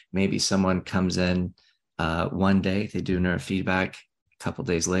 maybe someone comes in one day, they do neurofeedback, a couple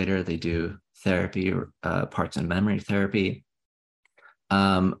days later, they do therapy or parts and memory therapy.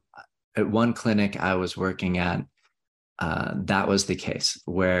 At one clinic I was working at, that was the case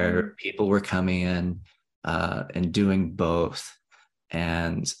where people were coming in and doing both.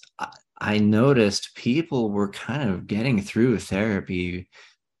 And I noticed people were kind of getting through therapy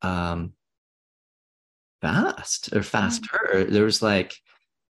faster. There was like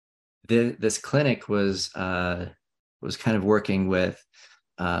this clinic was kind of working with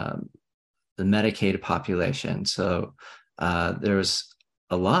the medicated population. So there was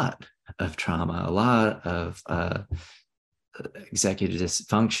a lot of trauma, a lot of executive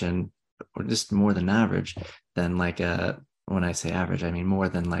dysfunction, or just more than average, than like when I say average, I mean more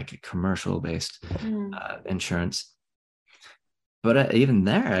than like a commercial based insurance. But even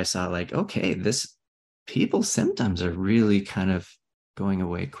there, I saw like, okay, this people's symptoms are really kind of going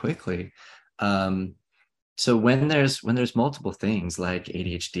away quickly. So when there's multiple things like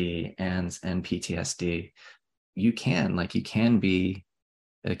ADHD and PTSD, you can be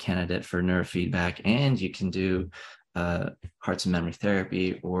a candidate for neurofeedback, and you can do hearts and memory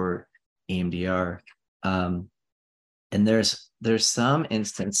therapy or EMDR. And there's some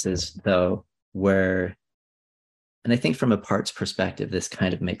instances though where, and I think from a parts perspective, this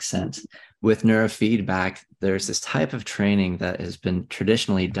kind of makes sense. With neurofeedback, there's this type of training that has been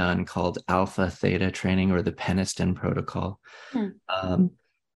traditionally done called alpha theta training, or the Peniston protocol.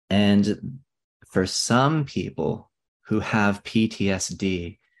 And for some people who have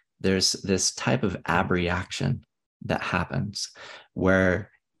PTSD, there's this type of abreaction that happens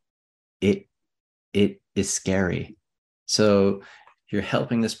where it is scary. So you're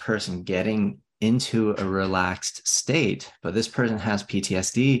helping this person getting into a relaxed state, but this person has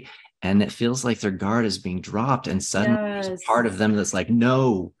PTSD and it feels like their guard is being dropped, and suddenly there's part of them that's like,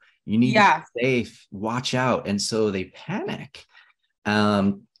 no, you need to be safe, watch out. And so they panic.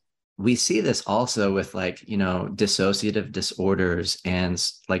 We see this also with like, dissociative disorders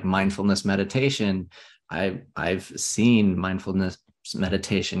and like mindfulness meditation. I've seen mindfulness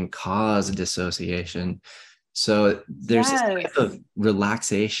meditation cause dissociation. So there's this type of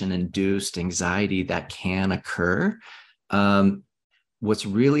relaxation induced anxiety that can occur. What's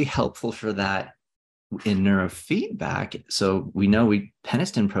really helpful for that in neurofeedback, so we know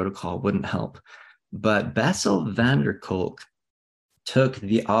Peniston protocol wouldn't help, but Bessel van der Kolk took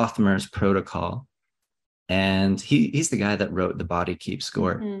the Othmer's protocol, and he's the guy that wrote The Body Keeps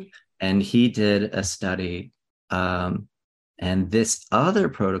Score. And he did a study, and this other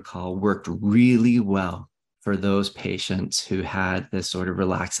protocol worked really well for those patients who had this sort of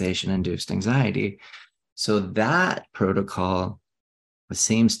relaxation-induced anxiety. So that protocol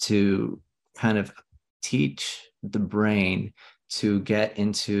seems to kind of teach the brain to get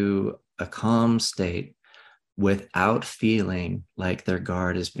into a calm state without feeling like their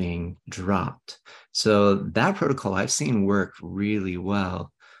guard is being dropped. So that protocol I've seen work really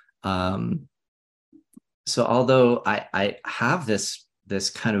well. So although I have this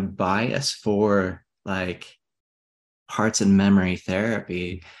kind of bias for like hearts and memory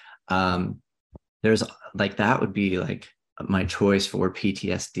therapy, there's like, that would be like my choice for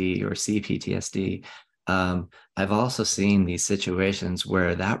PTSD or CPTSD. I've also seen these situations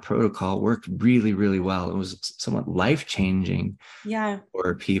where that protocol worked really, really well. It was somewhat life-changing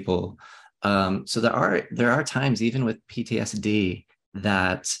for people. So there are times, even with PTSD,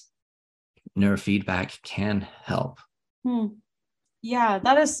 that neurofeedback can help. Yeah,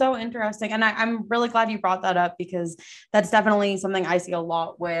 that is so interesting. And I'm really glad you brought that up, because that's definitely something I see a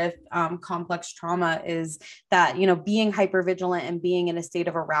lot with complex trauma, is that, being hypervigilant and being in a state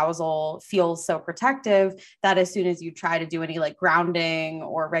of arousal feels so protective that as soon as you try to do any like grounding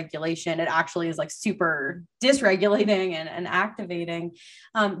or regulation, it actually is like super dysregulating and activating.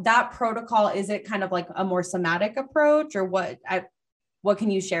 That protocol, is it kind of like a more somatic approach, or what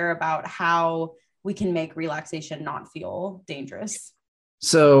can you share about how we can make relaxation not feel dangerous?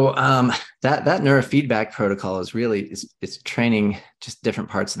 So that neurofeedback protocol is really it's training just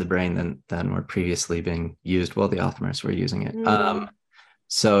different parts of the brain than were previously being used. Well, the Alzheimer's were using it.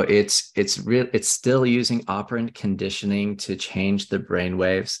 So it's still using operant conditioning to change the brain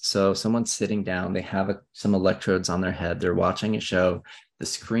waves. So if someone's sitting down, they have some electrodes on their head, they're watching a show, the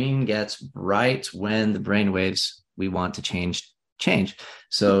screen gets bright when the brain waves we want to change.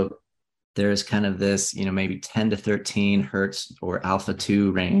 So there's kind of this, maybe 10 to 13 hertz or alpha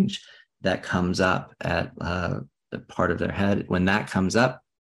 2 range that comes up at the part of their head. When that comes up,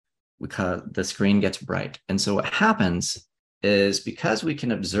 because the screen gets bright. And so what happens is, because we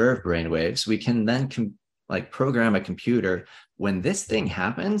can observe brainwaves, we can then program a computer. When this thing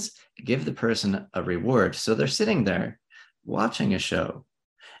happens, give the person a reward. So they're sitting there watching a show,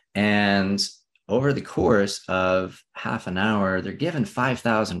 and over the course of half an hour, they're given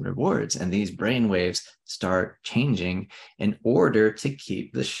 5,000 rewards, and these brainwaves start changing in order to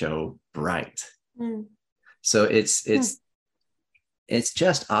keep the show bright. So it's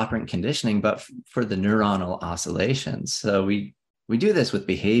just operant conditioning, but for the neuronal oscillations. So we do this with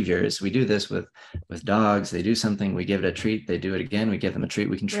behaviors. We do this with dogs. They do something, we give it a treat. They do it again, we give them a treat.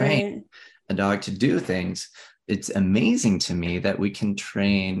 We can train a dog to do things. It's amazing to me that we can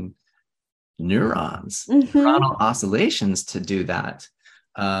train neurons, neuronal oscillations to do that.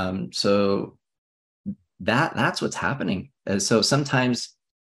 So that's what's happening. So sometimes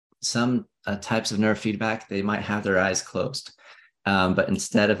some types of neurofeedback, they might have their eyes closed. But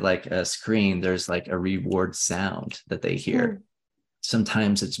instead of like a screen, there's like a reward sound that they hear.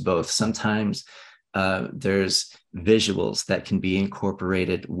 Sometimes it's both. Sometimes there's visuals that can be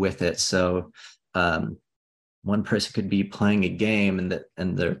incorporated with it. So one person could be playing a game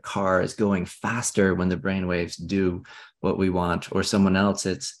and their car is going faster when the brainwaves do what we want, or someone else,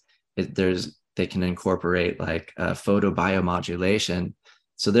 they can incorporate like photobiomodulation.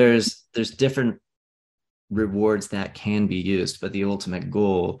 So there's different rewards that can be used, but the ultimate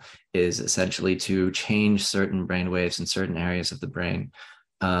goal is essentially to change certain brain waves in certain areas of the brain.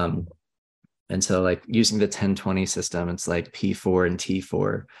 And so like using the 10-20 system, it's like P4 and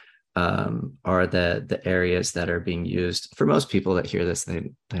T4 are the areas that are being used. For most people that hear this,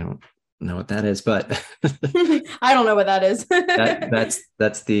 they don't know what that is, but I don't know what that is.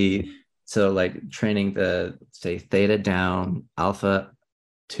 that's so like training the, say, theta down, alpha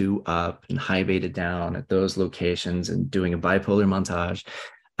 2 up, and high beta down at those locations, and doing a bipolar montage.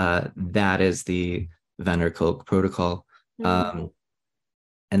 That is the Van der Kolk protocol. And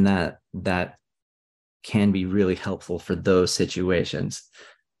that can be really helpful for those situations.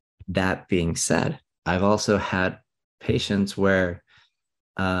 That being said, I've also had patients where,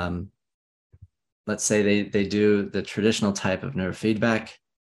 let's say they do the traditional type of neurofeedback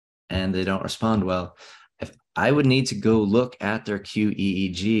and they don't respond well. If I would need to go look at their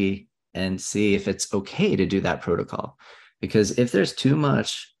QEEG and see if it's okay to do that protocol, because if there's too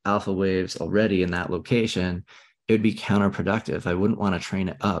much alpha waves already in that location, it would be counterproductive. I wouldn't want to train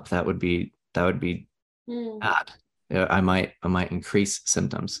it up. That would be bad. I might increase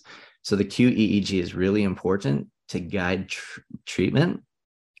symptoms. So the QEEG is really important to guide treatment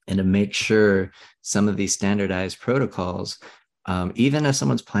and to make sure some of these standardized protocols, even if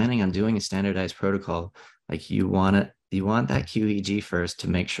someone's planning on doing a standardized protocol, like you want that QEEG first to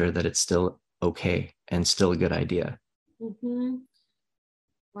make sure that it's still okay and still a good idea.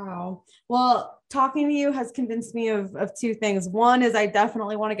 Wow. Well, talking to you has convinced me of two things. One is I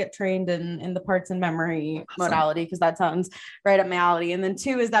definitely want to get trained in the parts and memory modality, because that sounds right up my alley. And then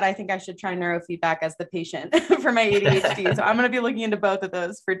two is that I think I should try neurofeedback as the patient for my ADHD. So I'm going to be looking into both of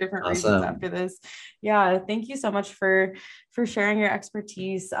those for different reasons after this. Yeah. Thank you so much for sharing your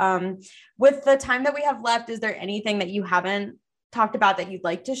expertise. With the time that we have left, is there anything that you haven't talked about that you'd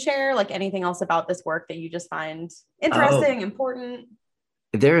like to share? Like anything else about this work that you just find interesting, important?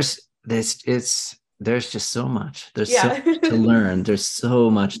 There's just so much. There's so much to learn. There's so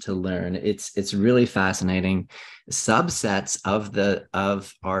much to learn. It's really fascinating. Subsets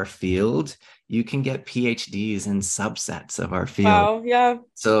of our field, you can get PhDs in subsets of our field. Wow, yeah.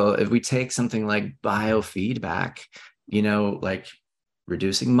 So if we take something like biofeedback, like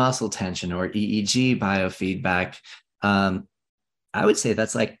reducing muscle tension, or EEG biofeedback, I would say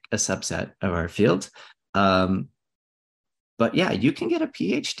that's like a subset of our field. But yeah, you can get a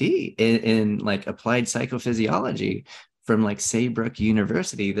PhD in like applied psychophysiology from like Saybrook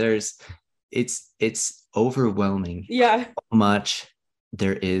University. It's overwhelming. Yeah. How much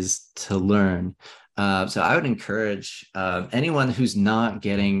there is to learn. So I would encourage anyone who's not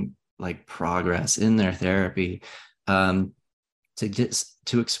getting like progress in their therapy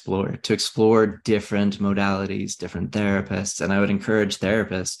to explore different modalities, different therapists. And I would encourage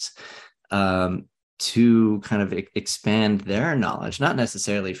therapists to kind of expand their knowledge, not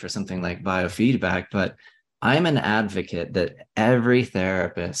necessarily for something like biofeedback, but I'm an advocate that every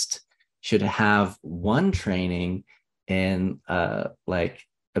therapist should have one training in like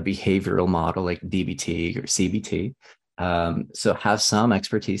a behavioral model like DBT or CBT. So have some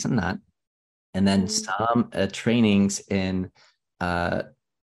expertise in that, and then some trainings in uh,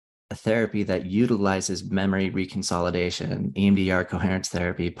 a therapy that utilizes memory reconsolidation, EMDR coherence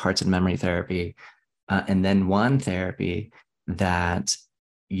therapy, parts and memory therapy, and then one therapy that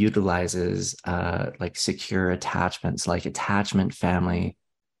utilizes like secure attachments, like attachment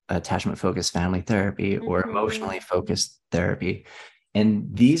focused family therapy or emotionally focused therapy. And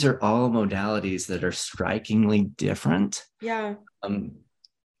these are all modalities that are strikingly different. Yeah.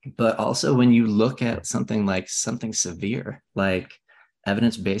 But also when you look at something severe, like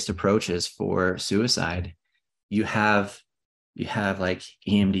evidence-based approaches for suicide, you have like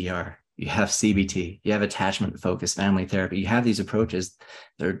EMDR, you have CBT, you have attachment focused family therapy. You have these approaches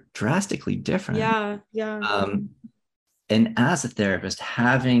that are drastically different. Yeah. Yeah. And as a therapist,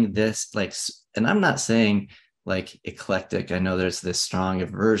 having this like, and I'm not saying like eclectic. I know there's this strong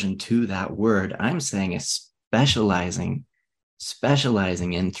aversion to that word. I'm saying specializing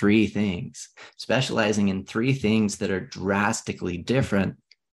in three things, specializing in three things that are drastically different.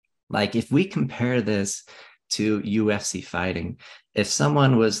 Like if we compare this to UFC fighting, if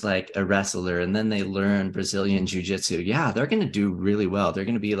someone was like a wrestler and then they learn Brazilian jiu-jitsu, yeah, they're going to do really well. They're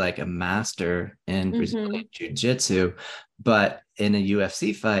going to be like a master in Brazilian jiu-jitsu. But in a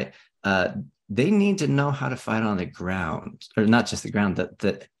UFC fight, they need to know how to fight on the ground, or not just the ground,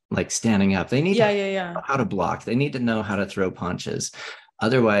 that like standing up. They need to know how to block. They need to know how to throw punches.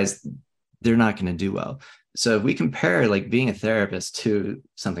 Otherwise, they're not going to do well. So if we compare like being a therapist to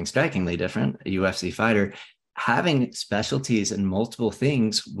something strikingly different, a UFC fighter, having specialties in multiple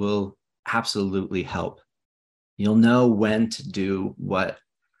things will absolutely help. You'll know when to do what.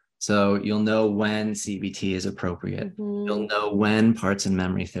 So you'll know when CBT is appropriate. You'll know when parts and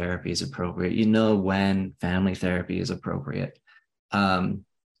memory therapy is appropriate. You know when family therapy is appropriate.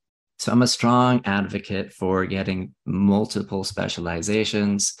 So I'm a strong advocate for getting multiple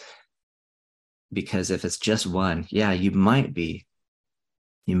specializations, because if it's just one, yeah, you might be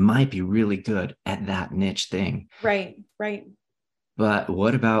really good at that niche thing. Right. But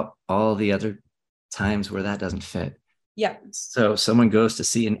what about all the other times where that doesn't fit? Yeah. So someone goes to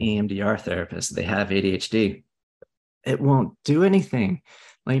see an EMDR therapist, they have ADHD. It won't do anything.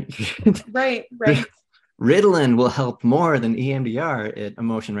 Like Right. Ritalin will help more than EMDR at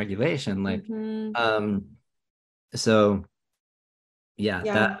emotion regulation. Like, so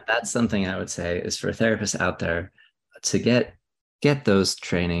yeah, that's something I would say is for therapists out there to get those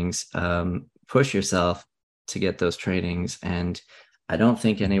trainings, push yourself to get those trainings. And I don't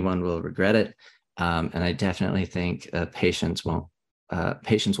think anyone will regret it. And I definitely think patients will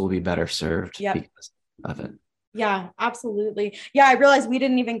be better served because of it. Yeah, absolutely. Yeah, I realized we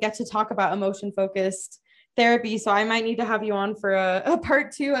didn't even get to talk about emotion focused therapy. So I might need to have you on for a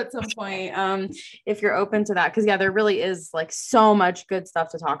part 2 at some point, if you're open to that. Cause yeah, there really is like so much good stuff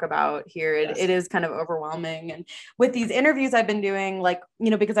to talk about here. It is kind of overwhelming. And with these interviews I've been doing, like,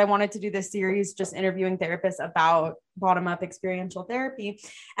 because I wanted to do this series, just interviewing therapists about bottom-up experiential therapy.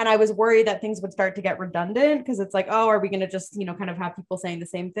 And I was worried that things would start to get redundant, because it's like, oh, are we going to just, kind of have people saying the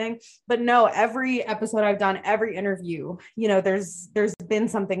same thing? But no, every episode I've done, every interview, there's been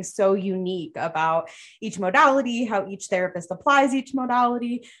something so unique about each modality, how each therapist applies each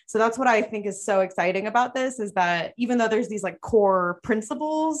modality. So that's what I think is so exciting about this, is that even though there's these like core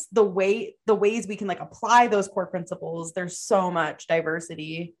principles, the ways we can like apply those core principles, there's so much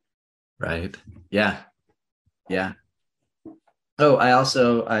diversity. Right. Yeah. Oh, I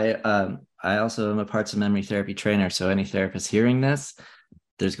also am a parts of memory therapy trainer. So any therapist hearing this,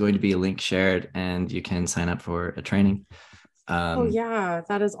 there's going to be a link shared and you can sign up for a training. Oh yeah,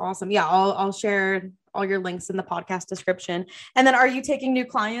 that is awesome. Yeah, I'll share all your links in the podcast description. And then are you taking new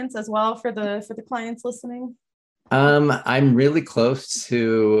clients as well for the clients listening? I'm really close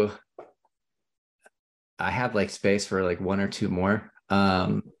to, I have like space for like 1 or 2 more.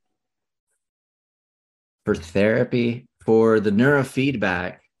 For therapy, for the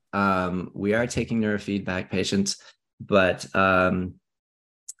neurofeedback, we are taking neurofeedback patients, but I'll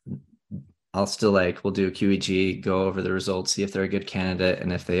still we'll do a QEG, go over the results, see if they're a good candidate.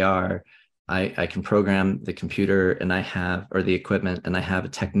 And if they are, I can program the computer and or the equipment, and I have a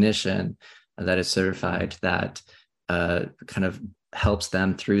technician that is certified that kind of helps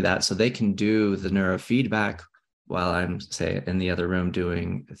them through that. So they can do the neurofeedback while I'm, say, in the other room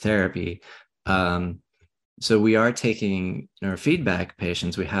doing therapy. So we are taking neurofeedback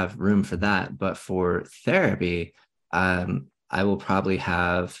patients. We have room for that. But for therapy, I will probably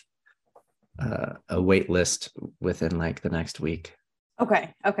have a wait list within like the next week.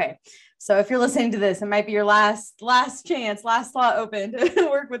 Okay. Okay. So if you're listening to this, it might be your last chance, last slot open to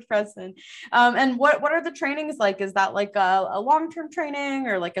work with Preston. And what are the trainings like? Is that like a long-term training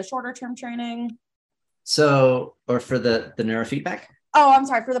or like a shorter term training? So, or for the neurofeedback? Oh, I'm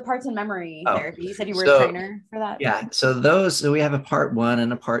sorry, for the parts and memory therapy. You said you were a trainer for that. Yeah. So we have a part 1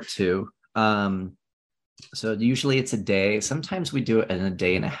 and a part 2. So usually it's a day. Sometimes we do it in a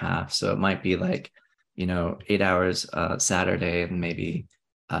day and a half. So it might be like, 8 hours Saturday, and maybe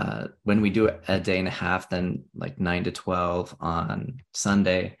when we do it a day and a half, then like 9 to 12 on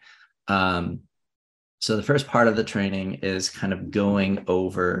Sunday. So the first part of the training is kind of going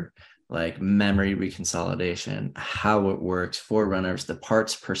over like memory reconsolidation, how it works, forerunners, the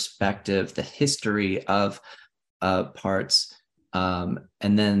parts perspective, the history of parts. And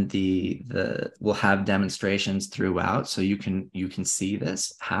then we'll have demonstrations throughout, so you can see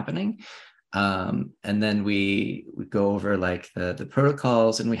this happening. And then we go over like the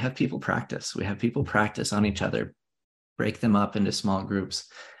protocols, and we have people practice. We have people practice on each other, break them up into small groups.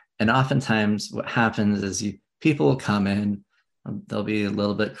 And oftentimes what happens is people will come in, they'll be a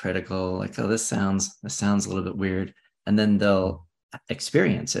little bit critical, like, oh, this sounds a little bit weird. And then they'll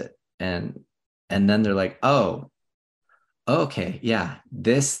experience it. And then they're like, oh, okay, yeah,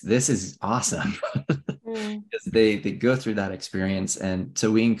 this is awesome. Because they go through that experience. And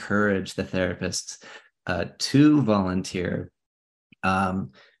so we encourage the therapists to volunteer.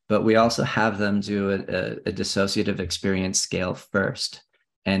 But we also have them do a dissociative experience scale first.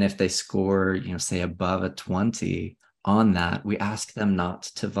 And if they score, say above a 20 on that, we ask them not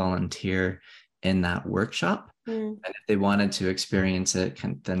to volunteer in that workshop. And if they wanted to experience it,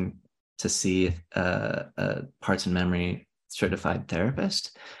 then to see a parts and memory certified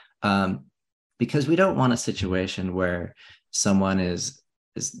therapist. Because we don't want a situation where someone is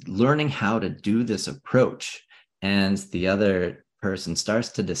learning how to do this approach and the other person starts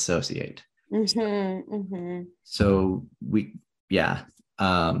to dissociate. So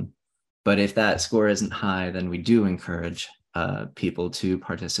but if that score isn't high, then we do encourage people to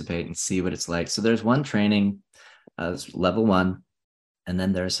participate and see what it's like. So there's one training, level 1, and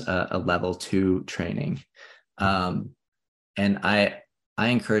then there's a level 2 training. And I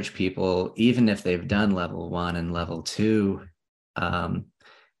encourage people, even if they've done level 1 and level 2,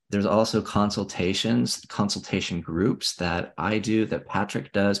 there's also consultation groups that I do, that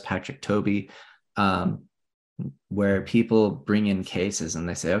Patrick does, Patrick Toby, where people bring in cases and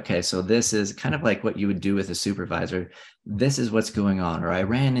they say, okay, so this is kind of like what you would do with a supervisor. This is what's going on, or I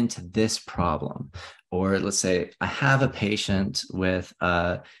ran into this problem, or let's say I have a patient with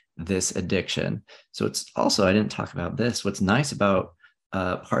this addiction. So it's also, I didn't talk about this. What's nice about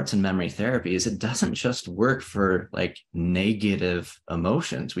parts and memory therapy is it doesn't just work for like negative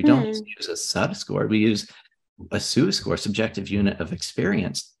emotions. We don't just use a sub-score. We use a SUE score, subjective unit of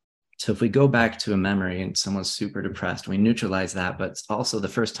experience. So if we go back to a memory and someone's super depressed, we neutralize that, but it's also the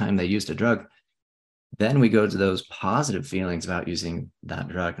first time they used a drug. Then we go to those positive feelings about using that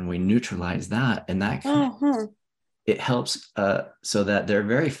drug and we neutralize that. And that it helps so that their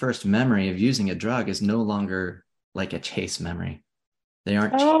very first memory of using a drug is no longer like a chase memory. They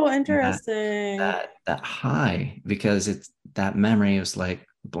aren't interesting that high, because it's that memory is like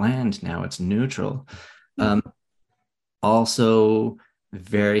bland now, it's neutral. Also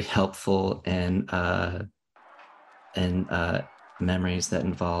very helpful in memories that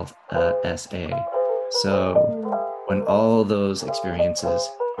involve SA. So when all those experiences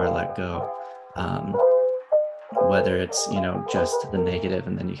are let go, whether it's just the negative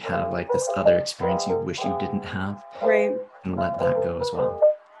and then you have like this other experience you wish you didn't have, right, and let that go as well.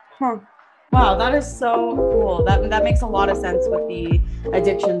 Wow, that is so cool. That makes a lot of sense with the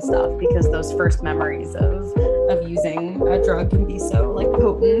addiction stuff, because those first memories of using a drug can be so like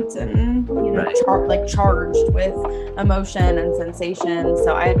potent and right. Charged with emotion and sensation.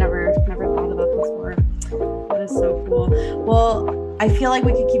 So I had never thought about this before. That is so cool. Well, I feel like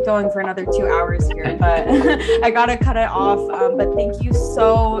we could keep going for another 2 hours here, but I gotta cut it off. But thank you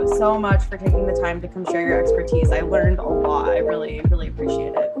so much for taking the time to come share your expertise. I learned a lot. I really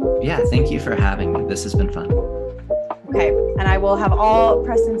appreciate it. Yeah, thank you for having me. This has been fun. Okay, and I will have all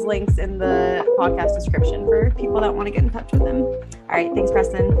Preston's links in the podcast description for people that want to get in touch with him. All right, thanks,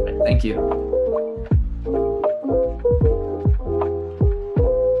 Preston. Thank you.